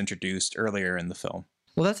is introduced earlier in the film.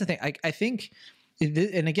 Well, that's the thing. I think,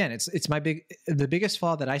 and again, it's the biggest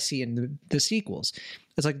flaw that I see in the sequels.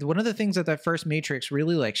 It's like one of the things that first Matrix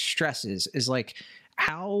really like stresses is like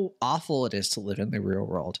how awful it is to live in the real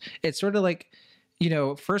world. It's sort of like,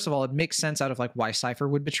 first of all, it makes sense out of like why Cypher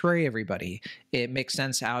would betray everybody. It makes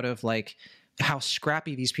sense out of like how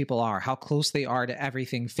scrappy these people are, how close they are to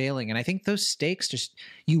everything failing. And I think those stakes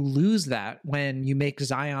you lose that when you make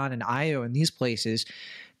Zion and Io in these places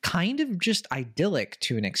kind of just idyllic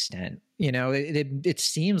to an extent. It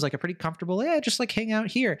seems like a pretty comfortable, just like hang out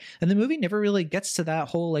here. And the movie never really gets to that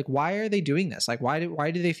whole, like, why are they doing this? Like, why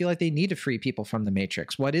do they feel like they need to free people from the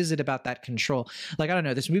Matrix? What is it about that control? Like, I don't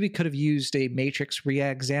know. This movie could have used a Matrix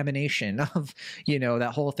re-examination of,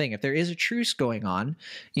 that whole thing. If there is a truce going on,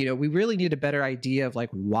 we really need a better idea of like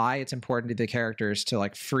why it's important to the characters to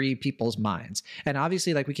like free people's minds. And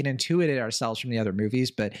obviously, like, we can intuit it ourselves from the other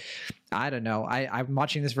movies, but I don't know. I'm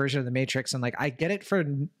watching this version of the Matrix and like, I get it for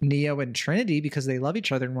Neo and Trinity because they love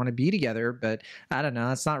each other and want to be together, but I don't know.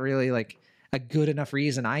 That's not really like a good enough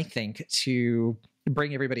reason, I think, to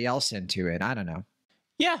bring everybody else into it. I don't know.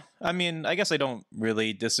 Yeah, I mean, I guess I don't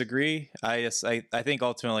really disagree. I think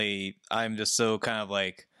ultimately I'm just so kind of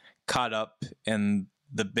like caught up in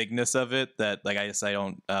the bigness of it that like I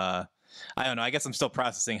don't know. I guess I'm still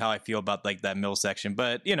processing how I feel about like that middle section,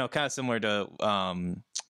 but kind of similar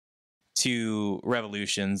to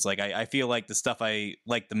Revolutions. Like I feel like the stuff I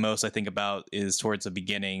like the most I think about is towards the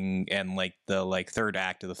beginning and like the like third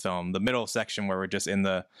act of the film. The middle section where we're just in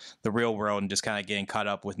the real world and just kind of getting caught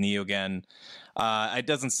up with Neo again. It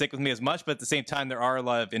doesn't stick with me as much, but at the same time there are a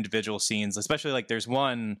lot of individual scenes, especially like there's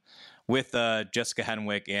one with Jessica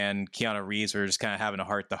Henwick and Keanu Reeves where just kind of having a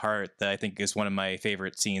heart-to-heart that I think is one of my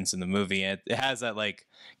favorite scenes in the movie. And it has that like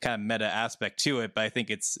kind of meta aspect to it, but I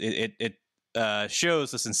think it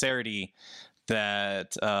shows the sincerity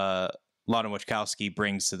that Lana Wachowski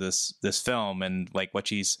brings to this film, and like what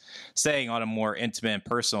she's saying on a more intimate and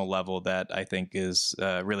personal level that I think is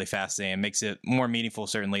really fascinating and makes it more meaningful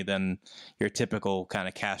certainly than your typical kind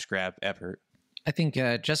of cash grab effort. I think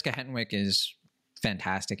Jessica Henwick is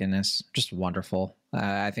fantastic in this, just wonderful.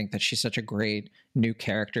 I think that she's such a great new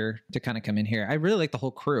character to kind of come in here. I really like the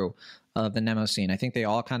whole crew of the Nemo scene. I think they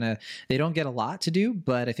all they don't get a lot to do,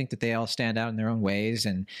 but I think that they all stand out in their own ways,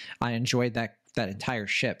 and I enjoyed that entire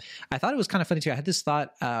ship. I thought it was kind of funny too. I had this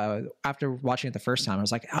thought after watching it the first time. I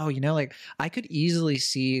was like, oh, like I could easily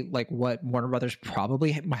see like what Warner Brothers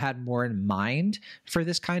probably had more in mind for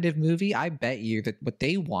this kind of movie. I bet you that what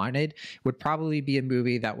they wanted would probably be a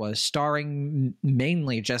movie that was starring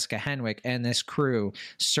mainly Jessica Henwick and this crew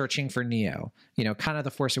searching for Neo. Kind of the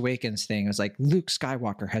Force Awakens thing. It was like Luke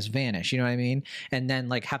Skywalker has vanished. You know what I mean? And then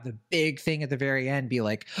like have the big thing at the very end be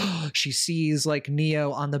like, oh, she sees like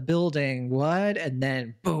Neo on the building. What? And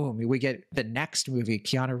then boom, we get the next movie.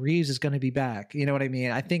 Keanu Reeves is going to be back. You know what I mean?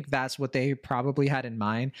 I think that's what they probably had in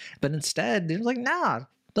mind. But instead, they're like, nah,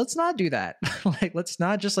 let's not do that. Like, let's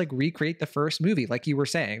not just like recreate the first movie. Like you were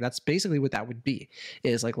saying, that's basically what that would be,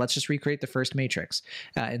 is like, let's just recreate the first Matrix.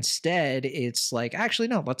 Instead, it's like, actually,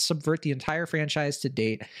 no, let's subvert the entire franchise to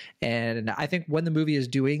date. And I think when the movie is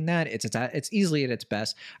doing that, it's easily at its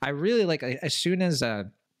best. I really like, as soon as,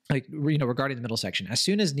 regarding the middle section, as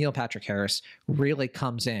soon as Neil Patrick Harris really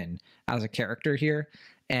comes in as a character here,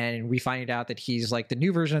 and we find out that he's like the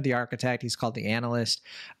new version of the architect, he's called the analyst.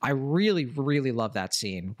 I really, really love that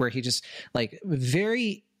scene where he just like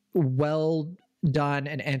very well done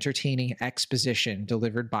and entertaining exposition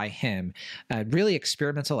delivered by him. Really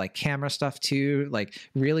experimental, like camera stuff too, like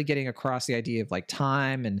really getting across the idea of like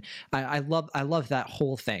time. And I love that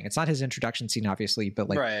whole thing. It's not his introduction scene, obviously, but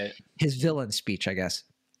like his villain speech, I guess.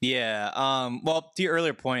 Yeah. Well, to your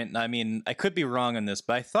earlier point, I mean, I could be wrong on this,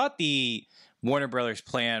 but I thought the Warner Brothers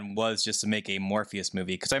plan was just to make a Morpheus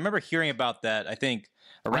movie, because I remember hearing about that, I think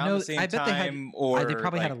around the same time. They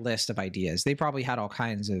probably had a list of ideas. They probably had all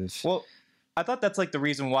kinds of. Well, I thought that's like the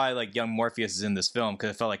reason why like young Morpheus is in this film,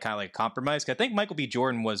 because it felt like kind of like compromised. I think Michael B.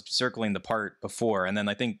 Jordan was circling the part before, and then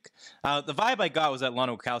I think the vibe I got was that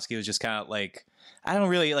Lana Wachowski was just kind of like, I don't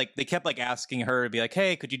really like. They kept like asking her to be like,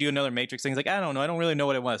 "Hey, could you do another Matrix thing?" He's like, "I don't know. I don't really know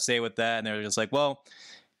what I want to say with that." And they were just like, "Well,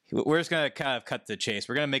 we're just gonna kind of cut to the chase.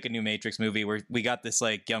 We're gonna make a new Matrix movie. We got this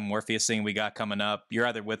like young Morpheus thing we got coming up. You're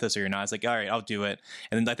either with us or you're not." It's like, all right, I'll do it.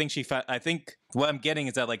 And then I think what I'm getting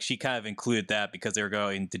is that like she kind of included that because they were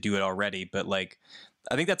going to do it already, but like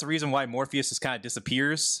I think that's the reason why Morpheus just kind of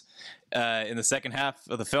disappears in the second half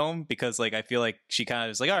of the film, because like I feel like she kind of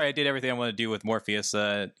is like, all right, I did everything I want to do with Morpheus.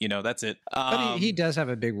 That's it. But he does have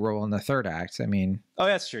a big role in the third act. I mean, oh,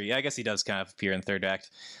 that's true. Yeah, I guess he does kind of appear in the third act.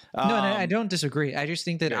 No, I don't disagree. I just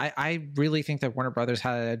think that I really think that Warner Brothers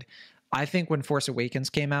had. I think when Force Awakens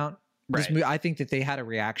came out, I think that they had a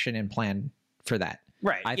reaction and plan for that.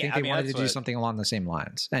 Right. I think they wanted to do something along the same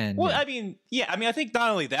lines. And I think not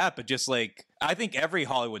only that, but just like I think every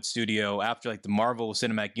Hollywood studio after like the Marvel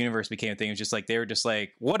Cinematic Universe became a thing, it was just like they were just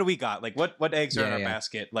like, what do we got? Like what eggs are in our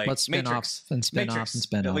basket? Like let's spin Matrix. off and spin Matrix. off and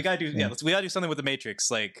spin off. We gotta do we gotta do something with the Matrix.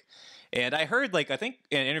 Like, and I heard like I think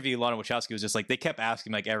in an interview Lana Wachowski was just like they kept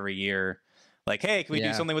asking like every year. Like, hey, can we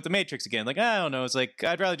do something with the Matrix again? Like, I don't know. It's like,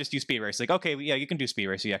 I'd rather just do Speed Race. Like, okay, yeah, you can do Speed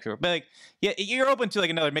Race. Yeah, sure. But like, yeah, you're open to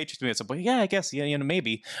like another Matrix movie at some point. Yeah, I guess. Yeah,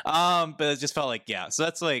 maybe. But it just felt like, yeah. So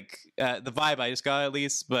that's like the vibe I just got at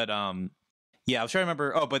least. But yeah, I was trying to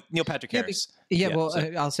remember. Oh, but Neil Patrick Harris.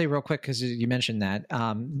 I'll say real quick because you mentioned that.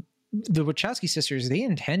 The Wachowski sisters, they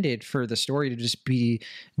intended for the story to just be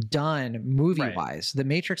done movie-wise. Right. The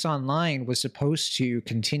Matrix Online was supposed to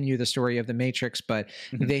continue the story of the Matrix, but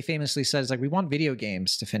they famously says like, we want video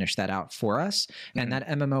games to finish that out for us, and that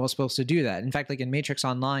MMO was supposed to do that. In fact, like in Matrix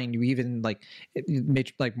Online, you even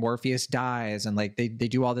like Morpheus dies, and like they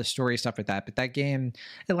do all this story stuff with that. But that game,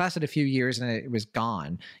 it lasted a few years and it was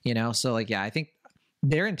gone. So like, yeah, I think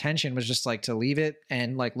their intention was just like to leave it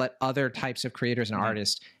and like let other types of creators and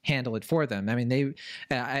artists handle it for them. I mean,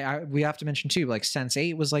 we have to mention too, like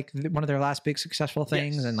Sense8 was like one of their last big successful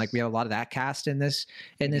things. And like we have a lot of that cast in this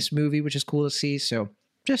movie, which is cool to see. So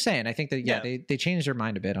just saying, I think that, they changed their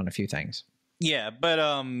mind a bit on a few things. Yeah,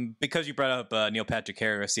 but because you brought up Neil Patrick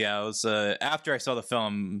Harris, I was after I saw the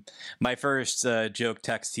film, my first joke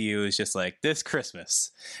text to you is just like, this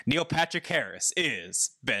Christmas, Neil Patrick Harris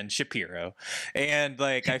is Ben Shapiro, and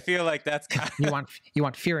like I feel like that's kind of you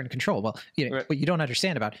want fear and control. Well, what you don't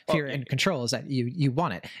understand about fear and control is that you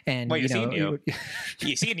want it, and well, you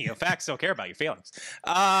see, Neil, facts don't care about your feelings.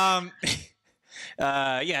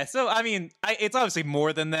 So I mean, it's obviously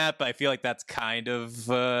more than that, but I feel like that's kind of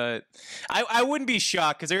I wouldn't be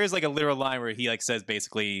shocked because there is like a literal line where he like says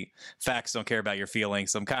basically facts don't care about your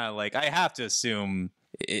feelings. So I'm kind of like, I have to assume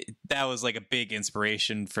that was like a big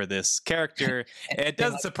inspiration for this character. It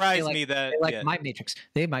doesn't surprise me that they like my Matrix.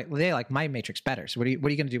 They like my Matrix better. So what are you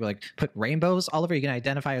going to do? Like put rainbows all over? Are you going to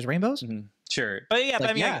identify as rainbows? Mm-hmm. Sure, but yeah, like, but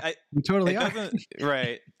I mean, we totally are.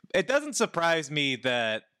 Right. It doesn't surprise me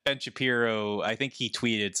that Ben Shapiro, I think he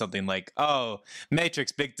tweeted something like, "Oh,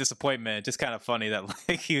 Matrix, big disappointment." Just kind of funny that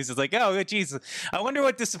like he was just like, "Oh, geez, I wonder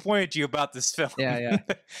what disappointed you about this film." Yeah.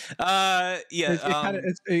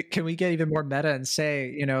 Can we get even more meta and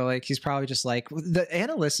say, like he's probably just like the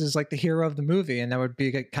analyst is like the hero of the movie, and that would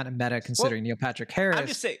be kind of meta considering Neil Patrick Harris. I'm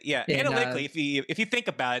just saying, analytically, if you think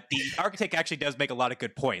about it, the architect actually does make a lot of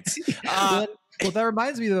good points. Well, that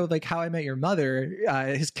reminds me though, like How I Met Your Mother,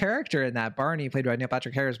 his character in that, Barney, played by Neil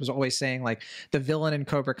Patrick Harris, was always saying like the villain in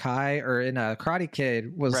Cobra Kai or in Karate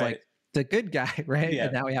Kid was like the good guy, right? Yeah.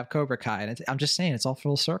 And now we have Cobra Kai, and I'm just saying it's all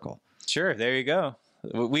full circle. Sure, there you go.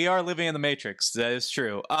 We are living in the Matrix. That is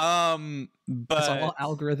true. But it's all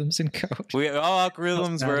algorithms and code. We all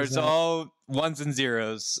algorithms where it's all ones and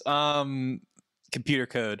zeros. Computer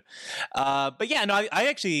code. But yeah, no,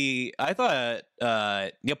 I thought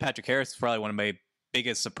Neil Patrick Harris was probably one of my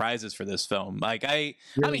biggest surprises for this film. Like I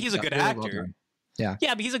mean, he's a good actor. Well,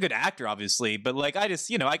 yeah, but he's a good actor, obviously. But like, I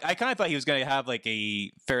just, I kind of thought he was going to have like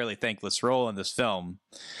a fairly thankless role in this film.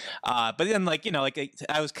 But then, like,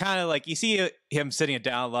 I was kind of like, you see him sitting it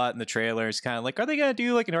down a lot in the trailers, kind of like, are they going to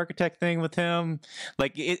do like an architect thing with him?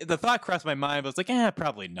 Like, the thought crossed my mind, but I was like,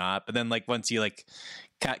 probably not. But then, like, once you like,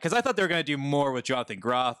 because I thought they were going to do more with Jonathan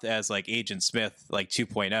Groff as like Agent Smith, like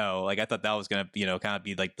 2.0. Like, I thought that was going to, kind of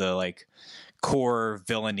be like the like core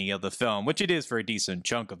villainy of the film, which it is for a decent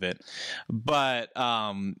chunk of it. But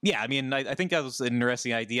I mean, I think that was an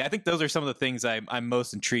interesting idea. I think those are some of the things I'm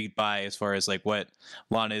most intrigued by as far as like what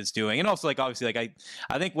Lana is doing. And also like, obviously, like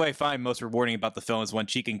I think what I find most rewarding about the film is when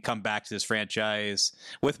she can come back to this franchise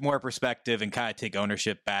with more perspective and kind of take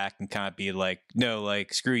ownership back and kind of be like, no,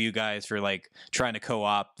 like screw you guys for like trying to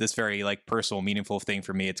co-opt this very like personal, meaningful thing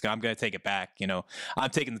for me. I'm going to take it back. I'm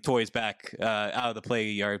taking the toys back out of the play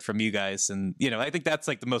yard from you guys. And I think that's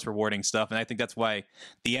like the most rewarding stuff, and I think that's why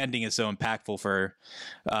the ending is so impactful for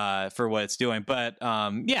what it's doing. But I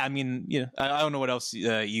mean, I don't know what else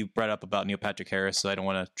you brought up about Neil Patrick Harris, so I don't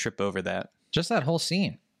want to trip over that. Just that whole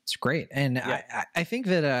scene, it's great, and I think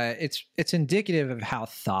that it's indicative of how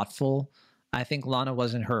thoughtful I think Lana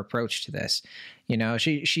wasn't her approach to this. You know,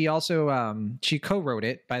 she also she co-wrote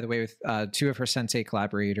it, by the way, with two of her Sense8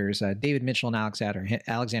 collaborators, David Mitchell and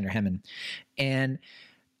Alexander Hemmon. And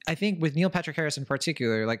I think with Neil Patrick Harris in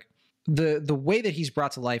particular, like the way that he's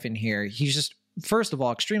brought to life in here, he's just, first of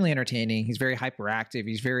all, extremely entertaining. He's very hyperactive.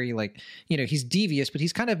 He's very, like, you know, he's devious, but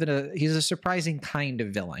he's kind of he's a surprising kind of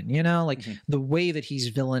villain, you know, like the way that he's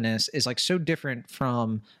villainous is like so different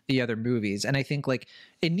from the other movies. And I think like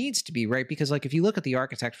it needs to be, right? Because like if you look at the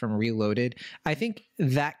Architect from Reloaded, I think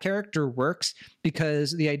that character works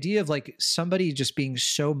because the idea of like somebody just being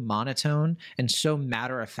so monotone and so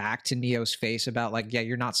matter of fact to Neo's face about like, yeah,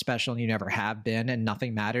 you're not special and you never have been and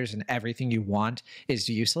nothing matters and everything you want is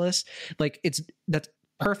useless. Like that's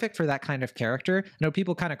perfect for that kind of character. I know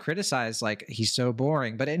people kind of criticize like he's so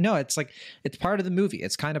boring, but no, it's like it's part of the movie.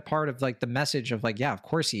 It's kind of part of like the message of like, yeah, of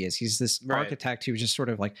course he is. He's this architect who's just sort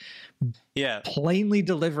of like plainly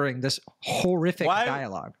delivering this horrific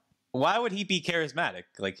dialogue. Why would he be charismatic?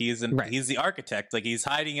 Like he's the architect. Like he's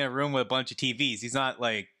hiding in a room with a bunch of TVs. He's not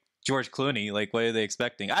like George Clooney. Like what are they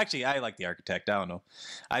expecting? Actually, I like The Architect. I don't know.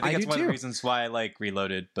 I think that's one of the reasons why I like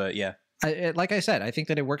Reloaded. But yeah. Like I said, I think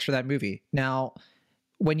that it works for that movie. Now,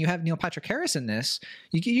 when you have Neil Patrick Harris in this,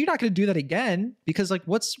 you're not going to do that again because like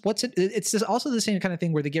what's it? It's also the same kind of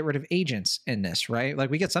thing where they get rid of agents in this, right?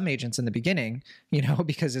 Like we get some agents in the beginning, you know,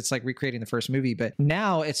 because it's like recreating the first movie, but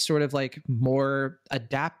now it's sort of like more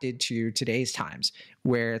adapted to today's times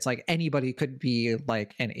where it's like anybody could be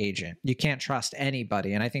like an agent. You can't trust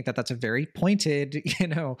anybody. And I think that that's a very pointed,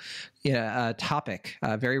 topic,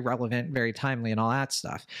 very relevant, very timely and all that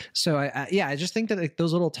stuff. So I just think that like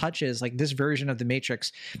those little touches, like this version of the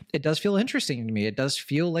Matrix, it does feel interesting to me. It does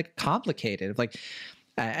feel like complicated. Like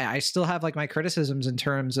I still have like my criticisms in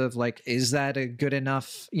terms of like, is that a good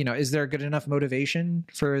enough, is there a good enough motivation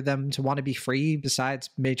for them to want to be free besides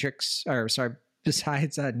Neo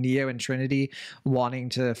and Trinity wanting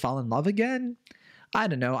to fall in love again? I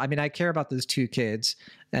don't know. I mean, I care about those two kids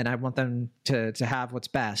and I want them to have what's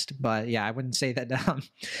best. But yeah, I wouldn't say that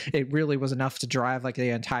it really was enough to drive like the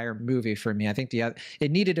entire movie for me. I think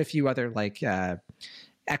it needed a few other like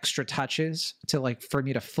extra touches to like for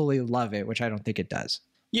me to fully love it, which I don't think it does.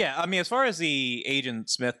 Yeah, I mean, as far as the Agent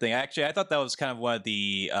Smith thing, actually, I thought that was kind of one of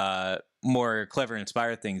the more clever and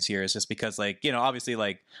inspired things here is just because like, obviously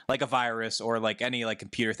like a virus or like any like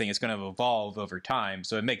computer thing is going to evolve over time.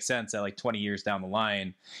 So it makes sense that like 20 years down the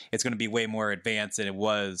line, it's going to be way more advanced than it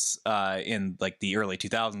was in like the early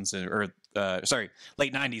 2000s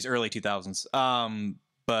late 90s, early 2000s.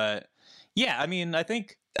 But yeah, I mean, I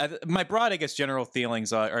think my broad, I guess, general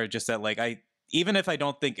feelings are just that like even if I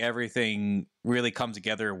don't think everything really comes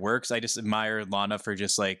together or works, I just admire Lana for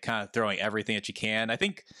just like kind of throwing everything that she can. I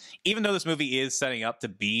think even though this movie is setting up to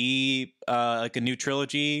be like a new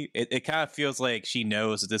trilogy, it kind of feels like she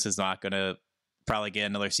knows that this is not going to probably get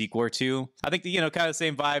another sequel or two. I think the, kind of the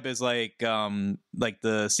same vibe as like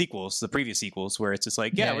the sequels, the previous sequels, where it's just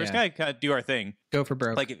like, we're just gonna kind of do our thing. Go for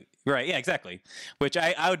broke. Like, right. Yeah, exactly. Which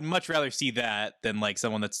I would much rather see that than like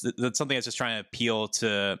someone that's something that's just trying to appeal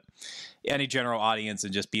to any general audience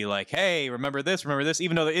and just be like, hey, remember this,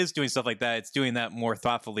 even though it is doing stuff like that, it's doing that more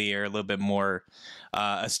thoughtfully or a little bit more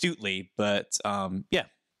astutely. But I'm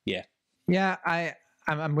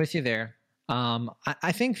with you there.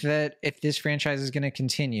 I think that if this franchise is going to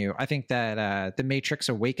continue, I think that The Matrix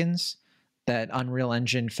Awakens, that Unreal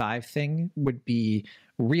Engine 5 thing, would be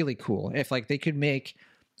really cool. If like they could make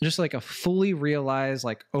just like a fully realized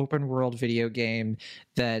like open world video game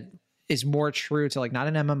that is more true to like not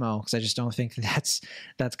an MMO, because I just don't think that's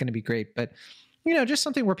going to be great, but just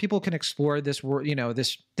something where people can explore this world,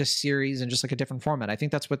 this series in just like a different format. I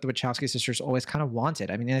think that's what the Wachowski sisters always kind of wanted.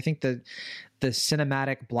 I mean, I think the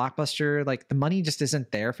cinematic blockbuster, like the money just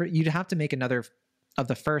isn't there for it. You'd have to make another of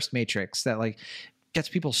the first Matrix that like gets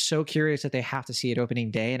people so curious that they have to see it opening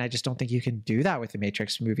day. And I just don't think you can do that with the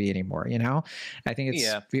Matrix movie anymore. I think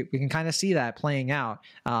we can kind of see that playing out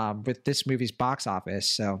with this movie's box office.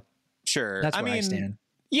 So sure. That's where I stand.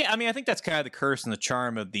 Yeah, I mean, I think that's kind of the curse and the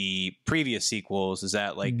charm of the previous sequels is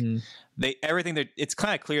that like it's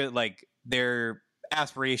kind of clear that like their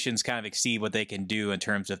aspirations kind of exceed what they can do in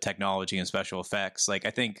terms of technology and special effects. Like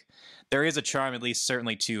I think there is a charm, at least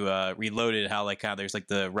certainly to Reloaded, how like kind of there's like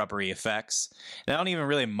the rubbery effects. And I don't even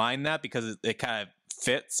really mind that because it kind of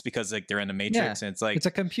fits because like they're in the Matrix and it's like it's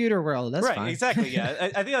a computer world. That's right, fine. Exactly.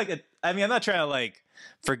 Yeah, I think like I'm not trying to like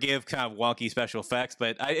forgive kind of wonky special effects,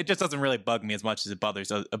 but it just doesn't really bug me as much as it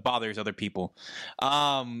bothers other people.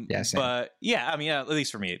 But yeah, I mean, at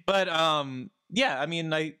least for me. But yeah, I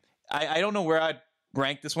mean, I don't know where I'd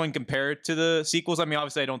rank this one compared to the sequels. I mean,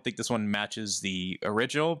 obviously, I don't think this one matches the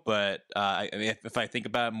original, but I mean, if I think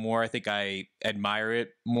about it more, I think I admire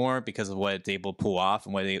it more because of what it's able to pull off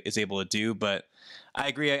and what it's able to do. But I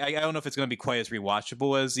agree. I don't know if it's going to be quite as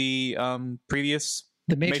rewatchable as the previous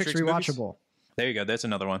The Matrix movies. rewatchable. There you go. That's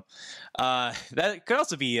another one. That could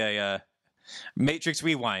also be a Matrix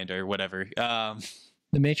Rewind or whatever.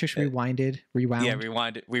 The Matrix rewound. Yeah,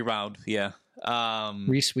 rewound. Yeah.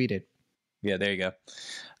 Resweeted. Yeah, there you go.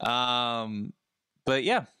 But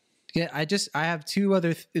yeah. Yeah, I have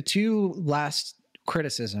two last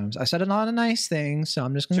criticisms. I said a lot of nice things, so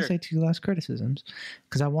I'm just going to say two last criticisms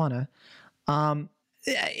because I want to.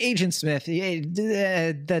 Agent Smith,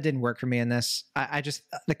 that didn't work for me in this. I just,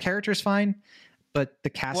 the character's fine, but the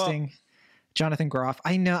casting, Jonathan Groff,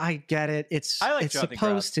 I know, I get it. It's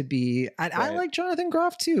supposed to be. I like Jonathan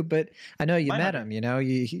Groff too, but I know you met him. You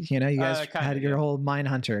guys had your whole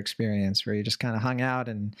Mindhunter experience where you just kind of hung out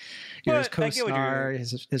and you're his co-star,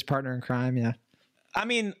 his partner in crime. Yeah. I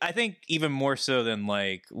mean, I think even more so than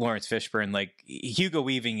like Lawrence Fishburne, like Hugo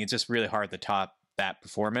Weaving, it's just really hard to top that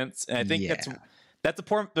performance, and I think that's the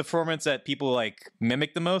performance that people like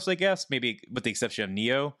mimic the most, I guess, maybe with the exception of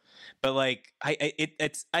Neo. But like,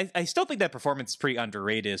 I still think that performance is pretty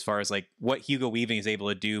underrated as far as like what Hugo Weaving is able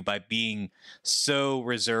to do by being so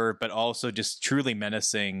reserved, but also just truly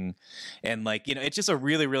menacing. And like, it's just a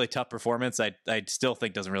really, really tough performance. I still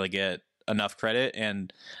think doesn't really get enough credit.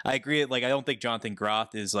 And I agree. Like, I don't think Jonathan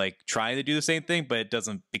Groff is like trying to do the same thing, but it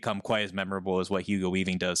doesn't become quite as memorable as what Hugo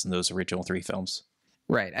Weaving does in those original 3 films.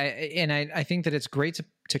 Right. I think that it's great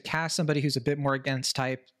to cast somebody who's a bit more against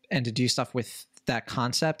type and to do stuff with that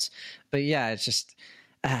concept. But yeah, it's just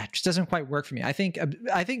doesn't quite work for me. I think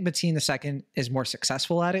Mateen II is more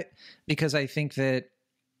successful at it because I think that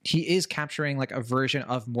he is capturing like a version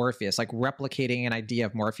of Morpheus, like replicating an idea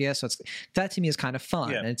of Morpheus. So that to me is kind of fun.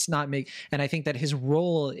 Yeah. And it's not and I think that his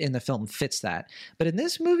role in the film fits that. But in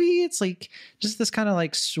this movie, it's like just this kind of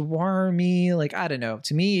like swarmy, like, I don't know.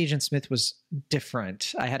 To me, Agent Smith was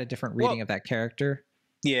different. I had a different reading of that character.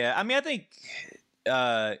 Yeah. I mean, I think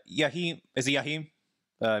Yahim, is it Yahim?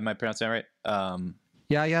 Am I pronouncing that right?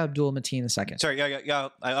 Yahya Abdul Mateen II. Sorry, yeah.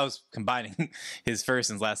 I was combining his first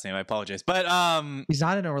and last name. I apologize, but he's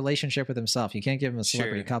not in a relationship with himself. You can't give him a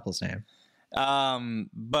celebrity couple's name.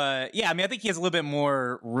 But yeah, I mean, I think he has a little bit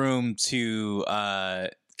more room to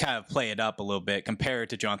kind of play it up a little bit compared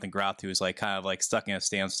to Jonathan Groff, who's like kind of like stuck in a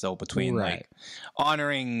standstill between like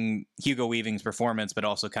honoring Hugo Weaving's performance, but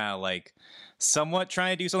also kind of like somewhat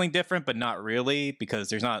trying to do something different, but not really, because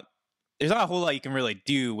there's not a whole lot you can really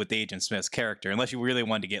do with Agent Smith's character unless you really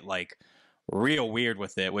want to get like real weird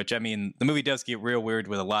with it, which I mean, the movie does get real weird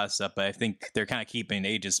with a lot of stuff, but I think they're kind of keeping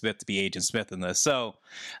Agent Smith to be Agent Smith in this. So,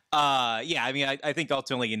 yeah, I mean, I think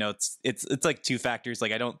ultimately, it's like two factors.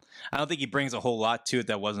 Like, I don't think he brings a whole lot to it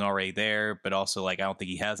that wasn't already there, but also like, I don't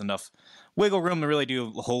think he has enough wiggle room to really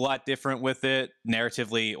do a whole lot different with it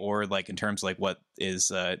narratively or like in terms of like what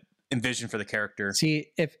is, envisioned for the character. See,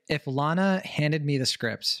 if Lana handed me the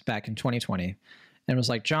scripts back in 2020 and was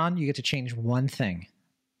like, John, you get to change one thing.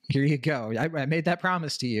 Here you go. I made that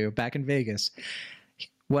promise to you back in Vegas.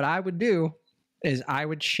 What I would do is I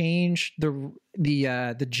would change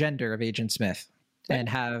the gender of Agent Smith and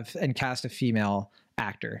cast a female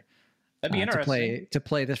actor. That'd be interesting to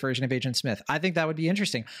play this version of Agent Smith. I think that would be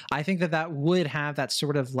interesting. I think that would have that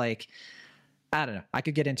sort of like, I don't know. I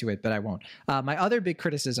could get into it, but I won't. My other big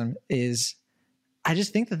criticism is I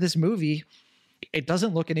just think that this movie, it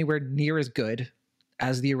doesn't look anywhere near as good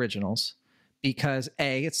as the originals because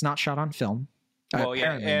A, it's not shot on film. Well,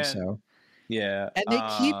 yeah. Yeah. And they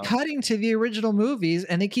keep cutting to the original movies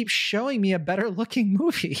and they keep showing me a better looking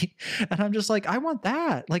movie. And I'm just like, I want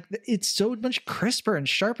that. Like, it's so much crisper and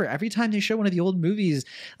sharper. Every time they show one of the old movies,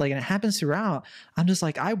 like, and it happens throughout, I'm just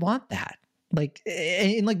like, I want that. Like,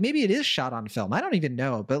 and like maybe it is shot on film. I don't even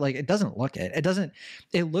know, but like, it doesn't look it.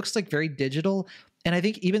 It looks like very digital. And I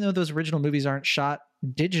think even though those original movies aren't shot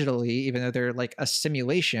digitally, even though they're like a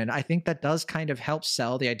simulation, I think that does kind of help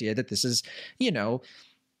sell the idea that this is,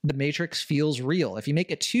 the Matrix feels real. If you make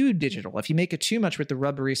it too digital, if you make it too much with the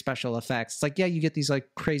rubbery special effects, it's like, yeah, you get these like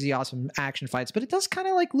crazy awesome action fights, but it does kind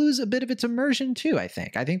of like lose a bit of its immersion too, I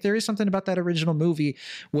think. I think there is something about that original movie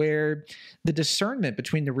where the discernment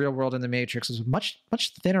between the real world and the Matrix is much,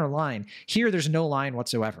 much thinner line. Here, there's no line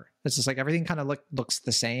whatsoever. It's just like everything kind of looks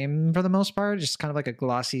the same for the most part, just kind of like a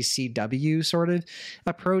glossy CW sort of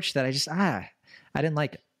approach that I didn't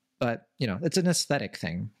like it. But, it's an aesthetic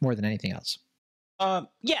thing more than anything else.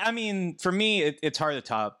 Yeah, I mean, for me, it's hard to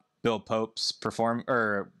top Bill Pope's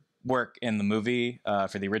work in the movie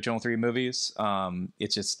for the original 3 movies.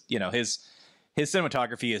 It's just, his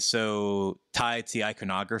cinematography is so tied to the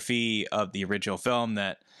iconography of the original film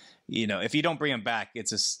that, you know, if you don't bring him back,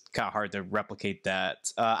 it's just kind of hard to replicate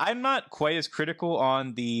that. I'm not quite as critical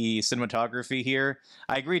on the cinematography here.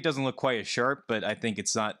 I agree it doesn't look quite as sharp, but I think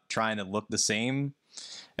it's not trying to look the same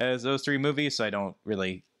as those three movies, so I don't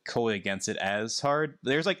really hold against it as hard.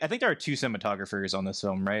 There's I think there are two cinematographers on this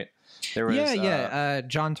film, right? There was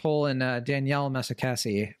John Toll and Danielle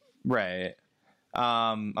Masakasi. Right.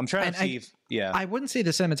 I'm trying to see if I wouldn't say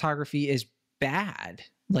the cinematography is bad.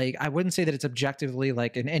 Like, I wouldn't say that it's objectively,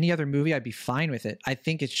 like, in any other movie, I'd be fine with it. I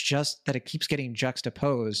think it's just that it keeps getting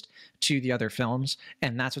juxtaposed to the other films,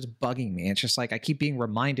 and that's what's bugging me. It's just like I keep being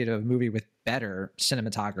reminded of a movie with better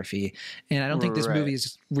cinematography, and I don't think this movie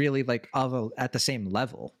is really like at the same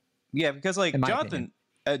level. Yeah, because like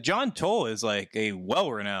John Toll is like a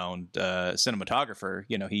well-renowned cinematographer.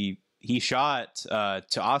 You know, he shot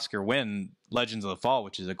to Oscar win Legends of the Fall,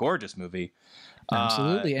 which is a gorgeous movie.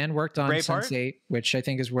 Absolutely, and worked on Braveheart? Sense8, which I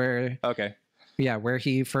think is where where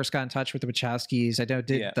he first got in touch with the Wachowskis. I know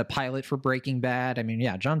did the pilot for Breaking Bad. I mean,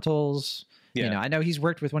 John Toll's. You know, I know he's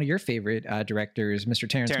worked with one of your favorite directors, Mr.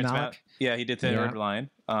 Terrence Malick. Yeah, he did Thin Red Line.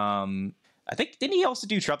 I think didn't he also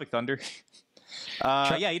do Tropic Thunder?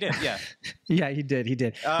 Yeah, he did. Yeah, yeah, he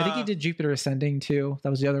did. I think he did Jupiter Ascending too. That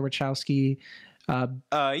was the other Wachowski.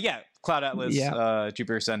 Cloud Atlas,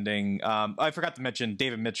 Jupiter Ascending. I forgot to mention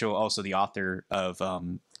David Mitchell, also the author of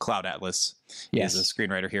Cloud Atlas. Yes, is a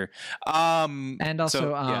screenwriter here. And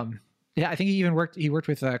also, I think he even worked. He worked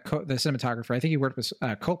with the cinematographer. I think he worked with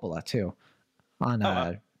Coppola too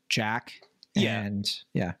on Jack. And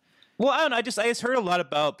Well, I don't know. I just heard a lot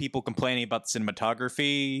about people complaining about the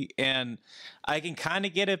cinematography, and I can kind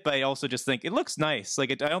of get it, but I also just think it looks nice. Like,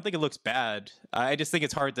 I don't think it looks bad. I just think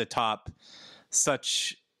it's hard to top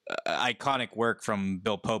such iconic work from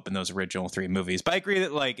Bill Pope in those original three movies. But I agree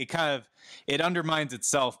that like it undermines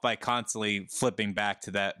itself by constantly flipping back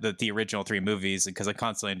to the original three movies, because I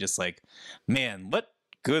constantly am just like, man, what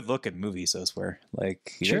good looking movies those were.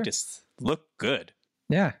 Like, they just look good.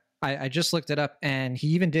 Yeah. I just looked it up, and he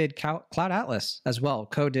even did Cloud Atlas as well.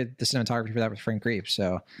 Co-did the cinematography for that with Frank Grieve.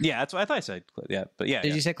 So yeah, that's what I thought I said. Yeah, but yeah.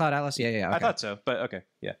 Did you say Cloud Atlas? Yeah. Okay. I thought so, but okay,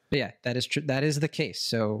 yeah. But yeah, that is true. That is the case.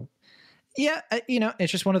 So yeah,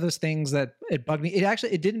 it's just one of those things that it bugged me.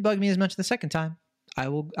 It didn't bug me as much the second time. I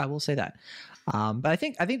will say that. But I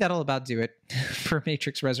think that'll about do it for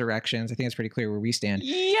Matrix Resurrections. I think it's pretty clear where we stand.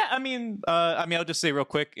 Yeah, I mean, I'll just say real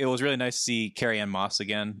quick, it was really nice to see Carrie-Anne Moss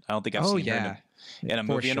again. I don't think I've seen her in a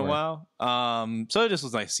movie in a while. So it just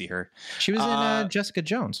was nice to see her. She was in Jessica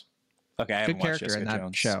Jones. Okay, I haven't watched Jessica Jones,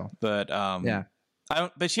 that show, but yeah, I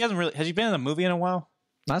don't. But she hasn't really. Has she been in a movie in a while?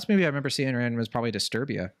 Last movie I remember seeing her in was probably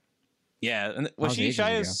Disturbia. Yeah, and was she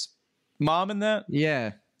Shia's mom in that?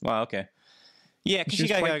 Yeah. Wow. Okay. Yeah, because she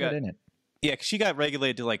got in it. Yeah, because she got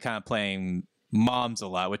regulated to like kind of playing moms a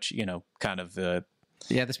lot, which kind of.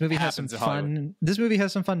 Yeah, this movie has some fun. This movie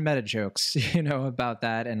has some fun meta jokes, about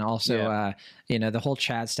that, and also, the whole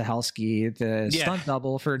Chad Stahelski, the stunt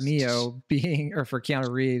double for Neo for Keanu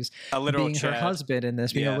Reeves, a literal being Chad. Her husband in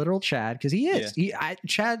this, being a literal Chad, because he is. Yeah.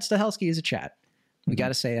 Chad Stahelski is a Chad. We got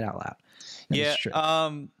to say it out loud. Yeah.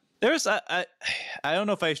 There's I don't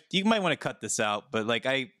know if you might want to cut this out, but like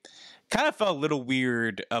I kind of felt a little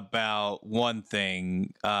weird about one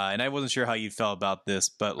thing, and I wasn't sure how you felt about this,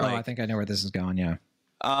 but like I think I know where this is going. Yeah.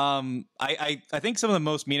 I think some of the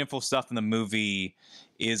most meaningful stuff in the movie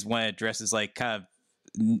is when it addresses like kind of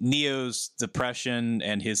Neo's depression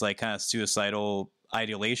and his like kind of suicidal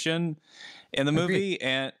ideation in the movie.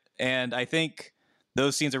 And I think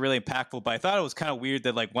those scenes are really impactful, but I thought it was kind of weird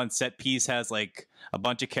that like one set piece has like a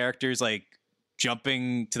bunch of characters like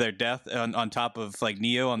jumping to their death on top of like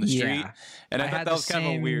Neo on the street. And I thought that was kind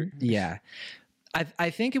of a weird. Yeah.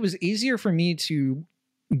 I think it was easier for me to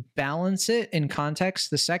balance it in context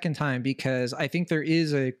the second time, because I think there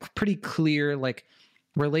is a pretty clear like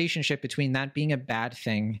relationship between that being a bad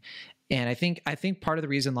thing. And I think part of the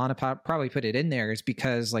reason Lana probably put it in there is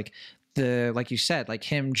because like you said, like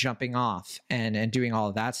him jumping off and doing all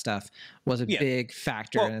of that stuff was a big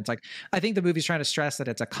factor. And it's like, I think the movie's trying to stress that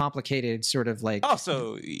it's a complicated sort of like,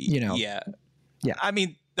 also, yeah. I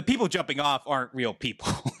mean, the people jumping off aren't real people.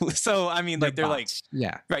 So, I mean, like they're bots.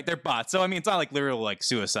 Right. They're bots. So, I mean, it's not like literal like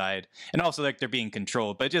suicide, and also like they're being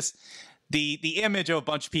controlled, but just the image of a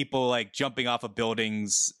bunch of people like jumping off of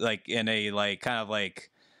buildings, like in a like kind of like,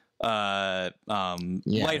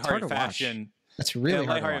 lighthearted fashion. It's really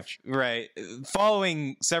hard to watch. Right.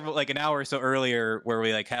 Following several, like an hour or so earlier where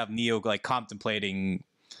we like have Neo like contemplating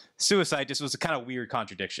suicide, just was a kind of weird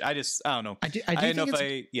contradiction. I don't know.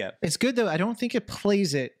 It's good though. I don't think it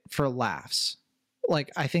plays it for laughs.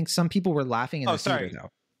 Like, I think some people were laughing in Oh, the theater, sorry.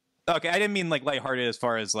 though. Okay, I didn't mean like lighthearted as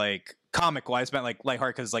far as like comic wise. I meant like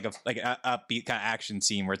lighthearted because like a upbeat kind of action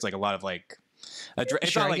scene where it's like a lot of like.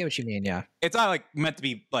 It's Sure, not I like get what you mean. Yeah, it's not like meant to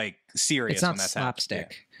be like serious. it's not when that's happening.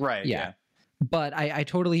 slapstick. Yeah. Right. Yeah. Yeah. But I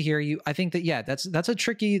totally hear you. I think that that's a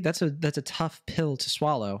tricky, that's a tough pill to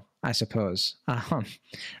swallow, I suppose.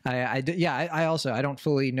 I also, I don't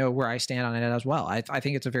fully know where I stand on it as well. I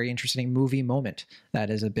think it's a very interesting movie moment that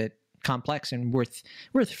is a bit complex and worth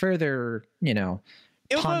further, It was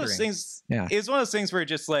pondering. one of those things. Yeah. It was one of those things where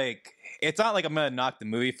just like it's not like I'm gonna knock the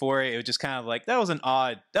movie for it. It was just kind of like that was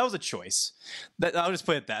a choice. That I'll just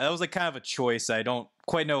put it that was like kind of a choice. I don't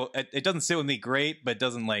quite know. It doesn't sit with me great, but it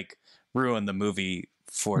doesn't like ruin the movie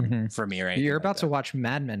for me or anything. You're like about that. to watch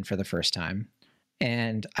Mad Men for the first time.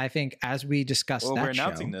 And I think as we discuss Well, that we're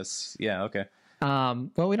announcing show, this. Yeah. Okay. well,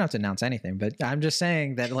 we don't have to announce anything, but I'm just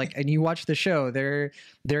saying that, like, and you watch the show, there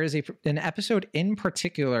is an episode in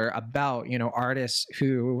particular about, artists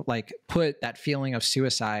who like put that feeling of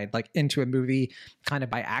suicide like into a movie kind of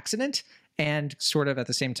by accident and sort of at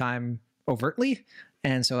the same time overtly.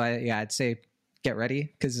 And so I'd say get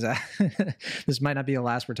ready because this might not be the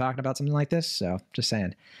last we're talking about something like this. So just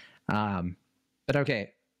saying. But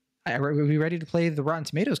okay, are we ready to play the Rotten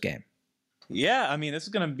Tomatoes game? Yeah. I mean, this is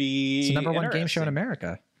gonna be It's the number one game show in interesting.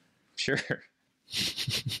 America. Sure.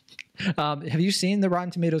 Have you seen the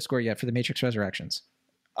Rotten Tomatoes score yet for The Matrix Resurrections?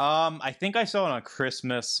 I think I saw it on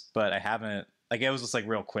Christmas, but I haven't. Like, it was just like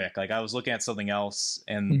real quick. Like, I was looking at something else,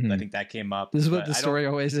 and I think that came up. This is what but the I don't- story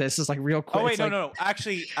always is. It's like real quick. Oh wait, It's no, like- no.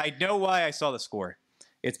 Actually, I know why I saw the score.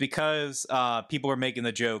 It's because people were making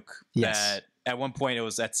the joke Yes. that at one point it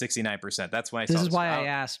was at 69%. That's when I saw. This is the why score. I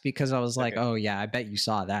asked, because I was like, Okay. oh yeah, I bet you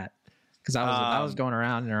saw that, because I was going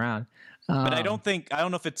around and around. But I don't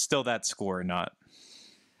know if it's still that score or not.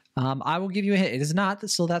 I will give you a hint. It is not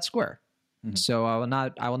still that square. Mm-hmm. So I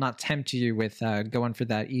will not tempt you with going for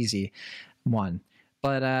that easy one.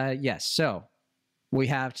 But yes, so we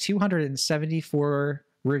have 274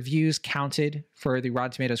 reviews counted for the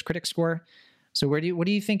Rotten Tomatoes critic score. So what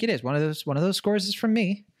do you think it is? One of those scores is from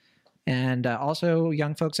me, and also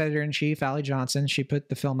Young Folks editor in chief Allie Johnson. She put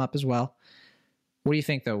the film up as well. What do you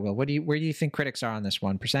think, though, Will? Where do you think critics are on this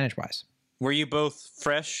one, percentage wise? Were you both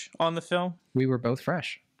fresh on the film? We were both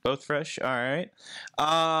fresh. Both fresh. All right.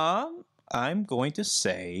 I'm going to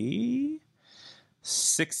say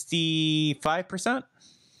 65%.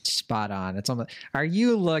 Spot on. It's almost. Are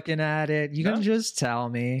you looking at it? You No. can just tell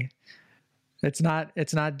me. It's not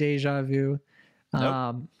deja vu.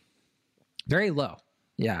 Nope. Very low.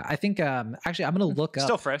 Yeah, I think. Actually, I'm gonna look up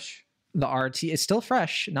Still fresh. the RT. It's still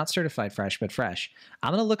fresh, not certified fresh, but fresh.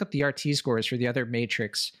 I'm gonna look up the RT scores for the other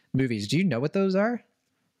Matrix movies. Do you know what those are?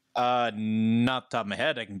 Not top of my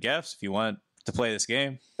head. I can guess if you want to play this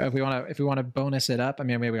game. If we want to bonus it up, I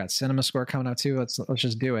mean, maybe we got Cinema Score coming up too. Let's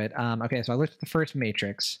just do it. Okay, so I looked at the first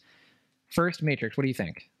Matrix. First Matrix. What do you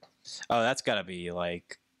think? Oh, that's got to be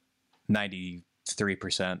like 93%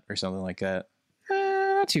 or something like that.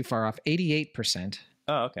 Not too far off. 88%.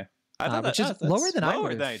 Oh, okay. I thought which is that's lower than I lower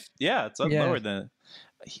would've- than Yeah. lower than.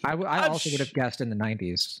 I I'm also would have guessed in the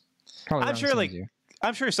 90s. Probably I'm around the sure, same like, as you.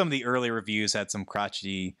 I'm sure some of the early reviews had some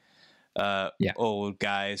crotchety old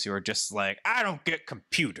guys who are just like, I don't get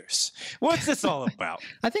computers. What's this all about?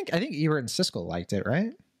 I think Ebert and Siskel liked it,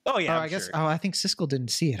 right? Oh yeah, I I'm guess. sure. Oh, I think Siskel didn't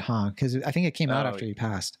see it, huh? Because I think it came out Oh, after he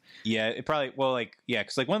passed. Yeah, it probably. Well, like, yeah,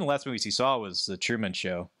 because like one of the last movies he saw was The Truman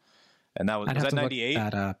Show, and that was I'd was have that to look 98?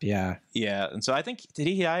 that up. Yeah, Yeah, and so I think did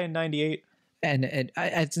he die in 98? and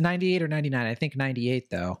it's 98 or 99. I think 98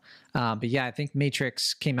 though. But yeah, I think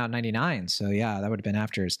Matrix came out in 99. So yeah, that would have been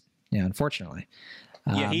after. Yeah, unfortunately.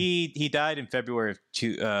 Yeah, he died in February of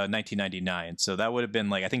 1999. So that would have been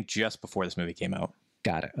like I think just before this movie came out.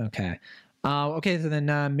 Got it. Okay. Okay. So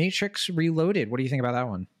then Matrix Reloaded. What do you think about that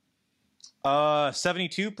one?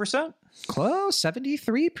 72%. Close,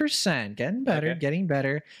 73%. Getting better, Okay. getting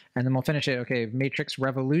better. And then we'll finish it. Okay, Matrix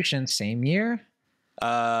Revolution, same year.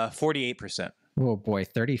 48%. Oh boy,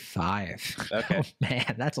 35. Okay. Oh,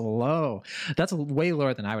 man, that's low. That's way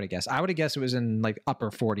lower than I would have guessed. I would have guessed it was in like upper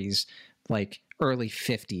 40s, like early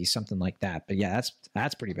 50s, something like that. But yeah,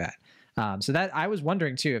 that's pretty bad. So that I was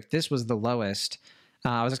wondering too if this was the lowest.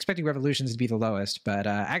 I was expecting Revolutions to be the lowest, but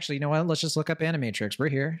actually, you know what? Let's just look up Animatrix. We're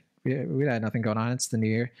here. We got nothing going on. It's the new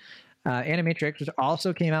year. Animatrix, which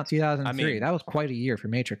also came out 2003. I mean, that was quite a year for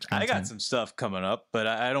Matrix I content. got some stuff coming up, but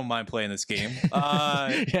I don't mind playing this game.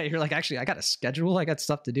 Yeah, you're like, actually, I got a schedule. I got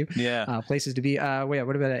stuff to do. Yeah. Places to be. Wait,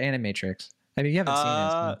 what about Animatrix? I mean, you haven't seen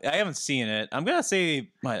it. So. I haven't seen it. I'm gonna say,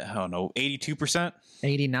 I don't know, 82%.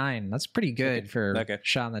 89. That's pretty good for Okay.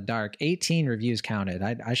 Shot in the Dark. 18 reviews counted.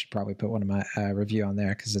 I should probably put one of my review on there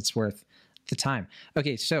because it's worth the time.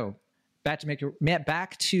 Okay, so back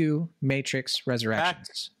to Matrix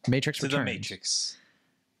Resurrections. Matrix To Returns. the Matrix.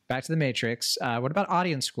 Back to the Matrix. What about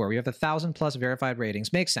audience score? We have 1,000+ verified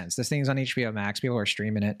ratings. Makes sense. This thing's on HBO Max. People are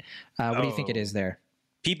streaming it. What do you think it is there?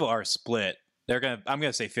 People are split. I'm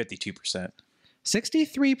gonna say 52%.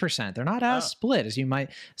 63%. They're not as split as you might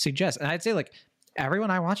suggest. And I'd say like everyone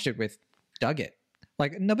I watched it with dug it.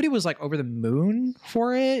 Like nobody was like over the moon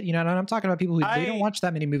for it. You know, and I'm talking about people who they don't watch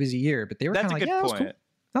that many movies a year, but they were kind of like, yeah, that was cool.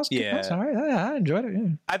 That was good. That's all right. I enjoyed it. Yeah.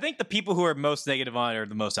 I think the people who are most negative on it are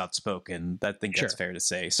the most outspoken. I think that's fair to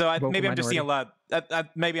say. So maybe I'm just seeing a lot.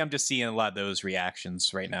 Maybe I'm just seeing a lot of those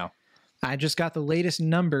reactions right now. I just got the latest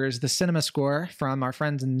numbers, the cinema score from our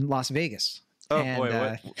friends in Las Vegas. Oh boy,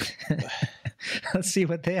 what? Let's see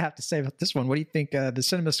what they have to say about this one. What do you think the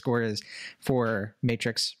cinema score is for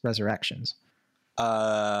Matrix Resurrections?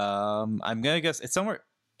 I'm gonna guess it's somewhere.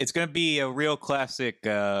 It's gonna be a real classic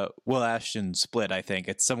Will Ashton split. I think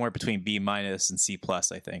it's somewhere between B- and C+. I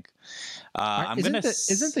think.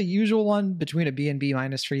 Isn't the usual one between a B and B-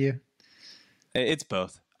 for you? It's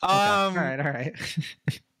both. Okay. All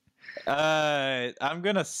right. I'm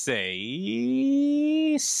gonna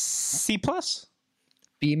say C+. B-.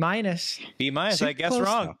 B-. I guess close,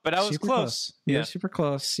 wrong, though. but I was Super close. You're super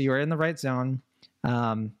close. You were in the right zone.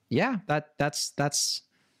 Yeah, that's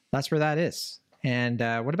where that is. And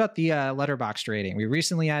what about the Letterboxd rating? We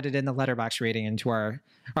recently added in the Letterboxd rating into our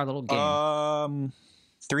little game.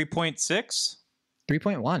 3.6.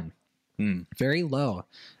 3.1. Very low.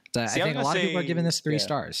 I think a lot of people are giving this 3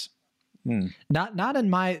 stars. Not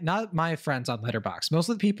my friends on Letterboxd. Most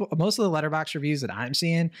of the Letterboxd reviews that I'm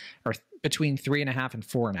seeing are between 3.5 and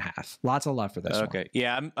 4.5. Lots of love for this one. Okay.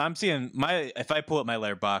 Yeah, I'm seeing if I pull up my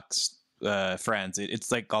Letterboxd friends,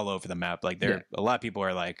 it's like all over the map. Like a lot of people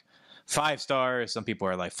are like 5 stars. Some people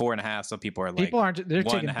are like 4.5. Some people are like they're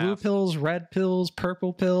taking blue pills, red pills,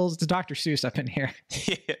 purple pills. It's Dr. Seuss up in here.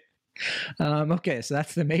 Okay, so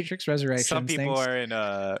that's the Matrix Resurrections. Some people are in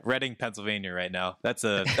Reading, Pennsylvania right now. That's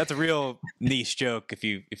a real niche joke if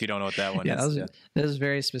you don't know what that one is. That was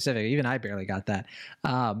very specific. Even I barely got that.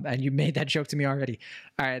 And you made that joke to me already.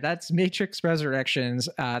 All right, that's Matrix Resurrections.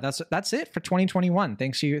 That's it for 2021.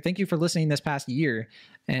 Thank you for listening this past year.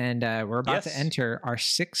 And we're about to enter our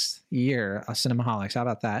 6th year of Cinemaholics. How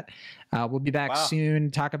about that? We'll be back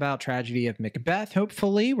soon, talk about Tragedy of Macbeth,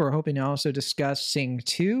 hopefully. We're hoping to also discuss Sing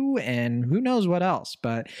 2 and who knows what else.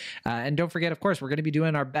 But and don't forget, of course, we're going to be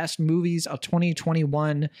doing our best movies of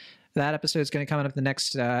 2021. That episode is going to come up the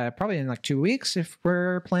next, probably in like 2 weeks if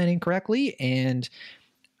we're planning correctly. And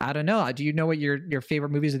I don't know. Do you know what your favorite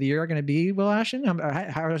movies of the year are going to be, Will Ashton?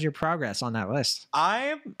 How is your progress on that list?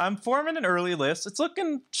 I'm forming an early list. It's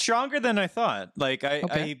looking stronger than I thought. Like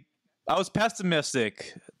I was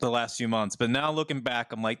pessimistic the last few months, but now looking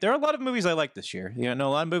back, I'm like, there are a lot of movies I like this year. You know, a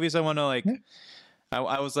lot of movies I want to like. Yeah.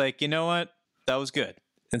 I was like, you know what, that was good,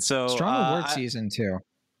 and so strong award season too.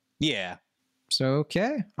 Yeah. So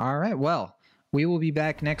okay, all right. Well, we will be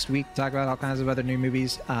back next week to talk about all kinds of other new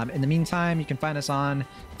movies. In the meantime, you can find us on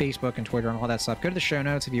Facebook and Twitter and all that stuff. Go to the show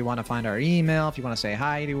notes if you want to find our email, if you want to say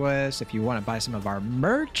hi to us, if you want to buy some of our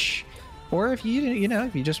merch, or if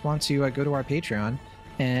if you just want to go to our Patreon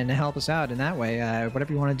and help us out in that way.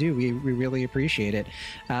 Whatever you want to do, we really appreciate it.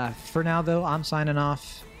 For now, though, I'm signing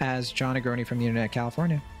off as John Negroni from the Internet of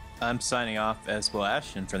California. I'm signing off as Will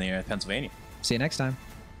Ashton from the Internet of Pennsylvania. See you next time.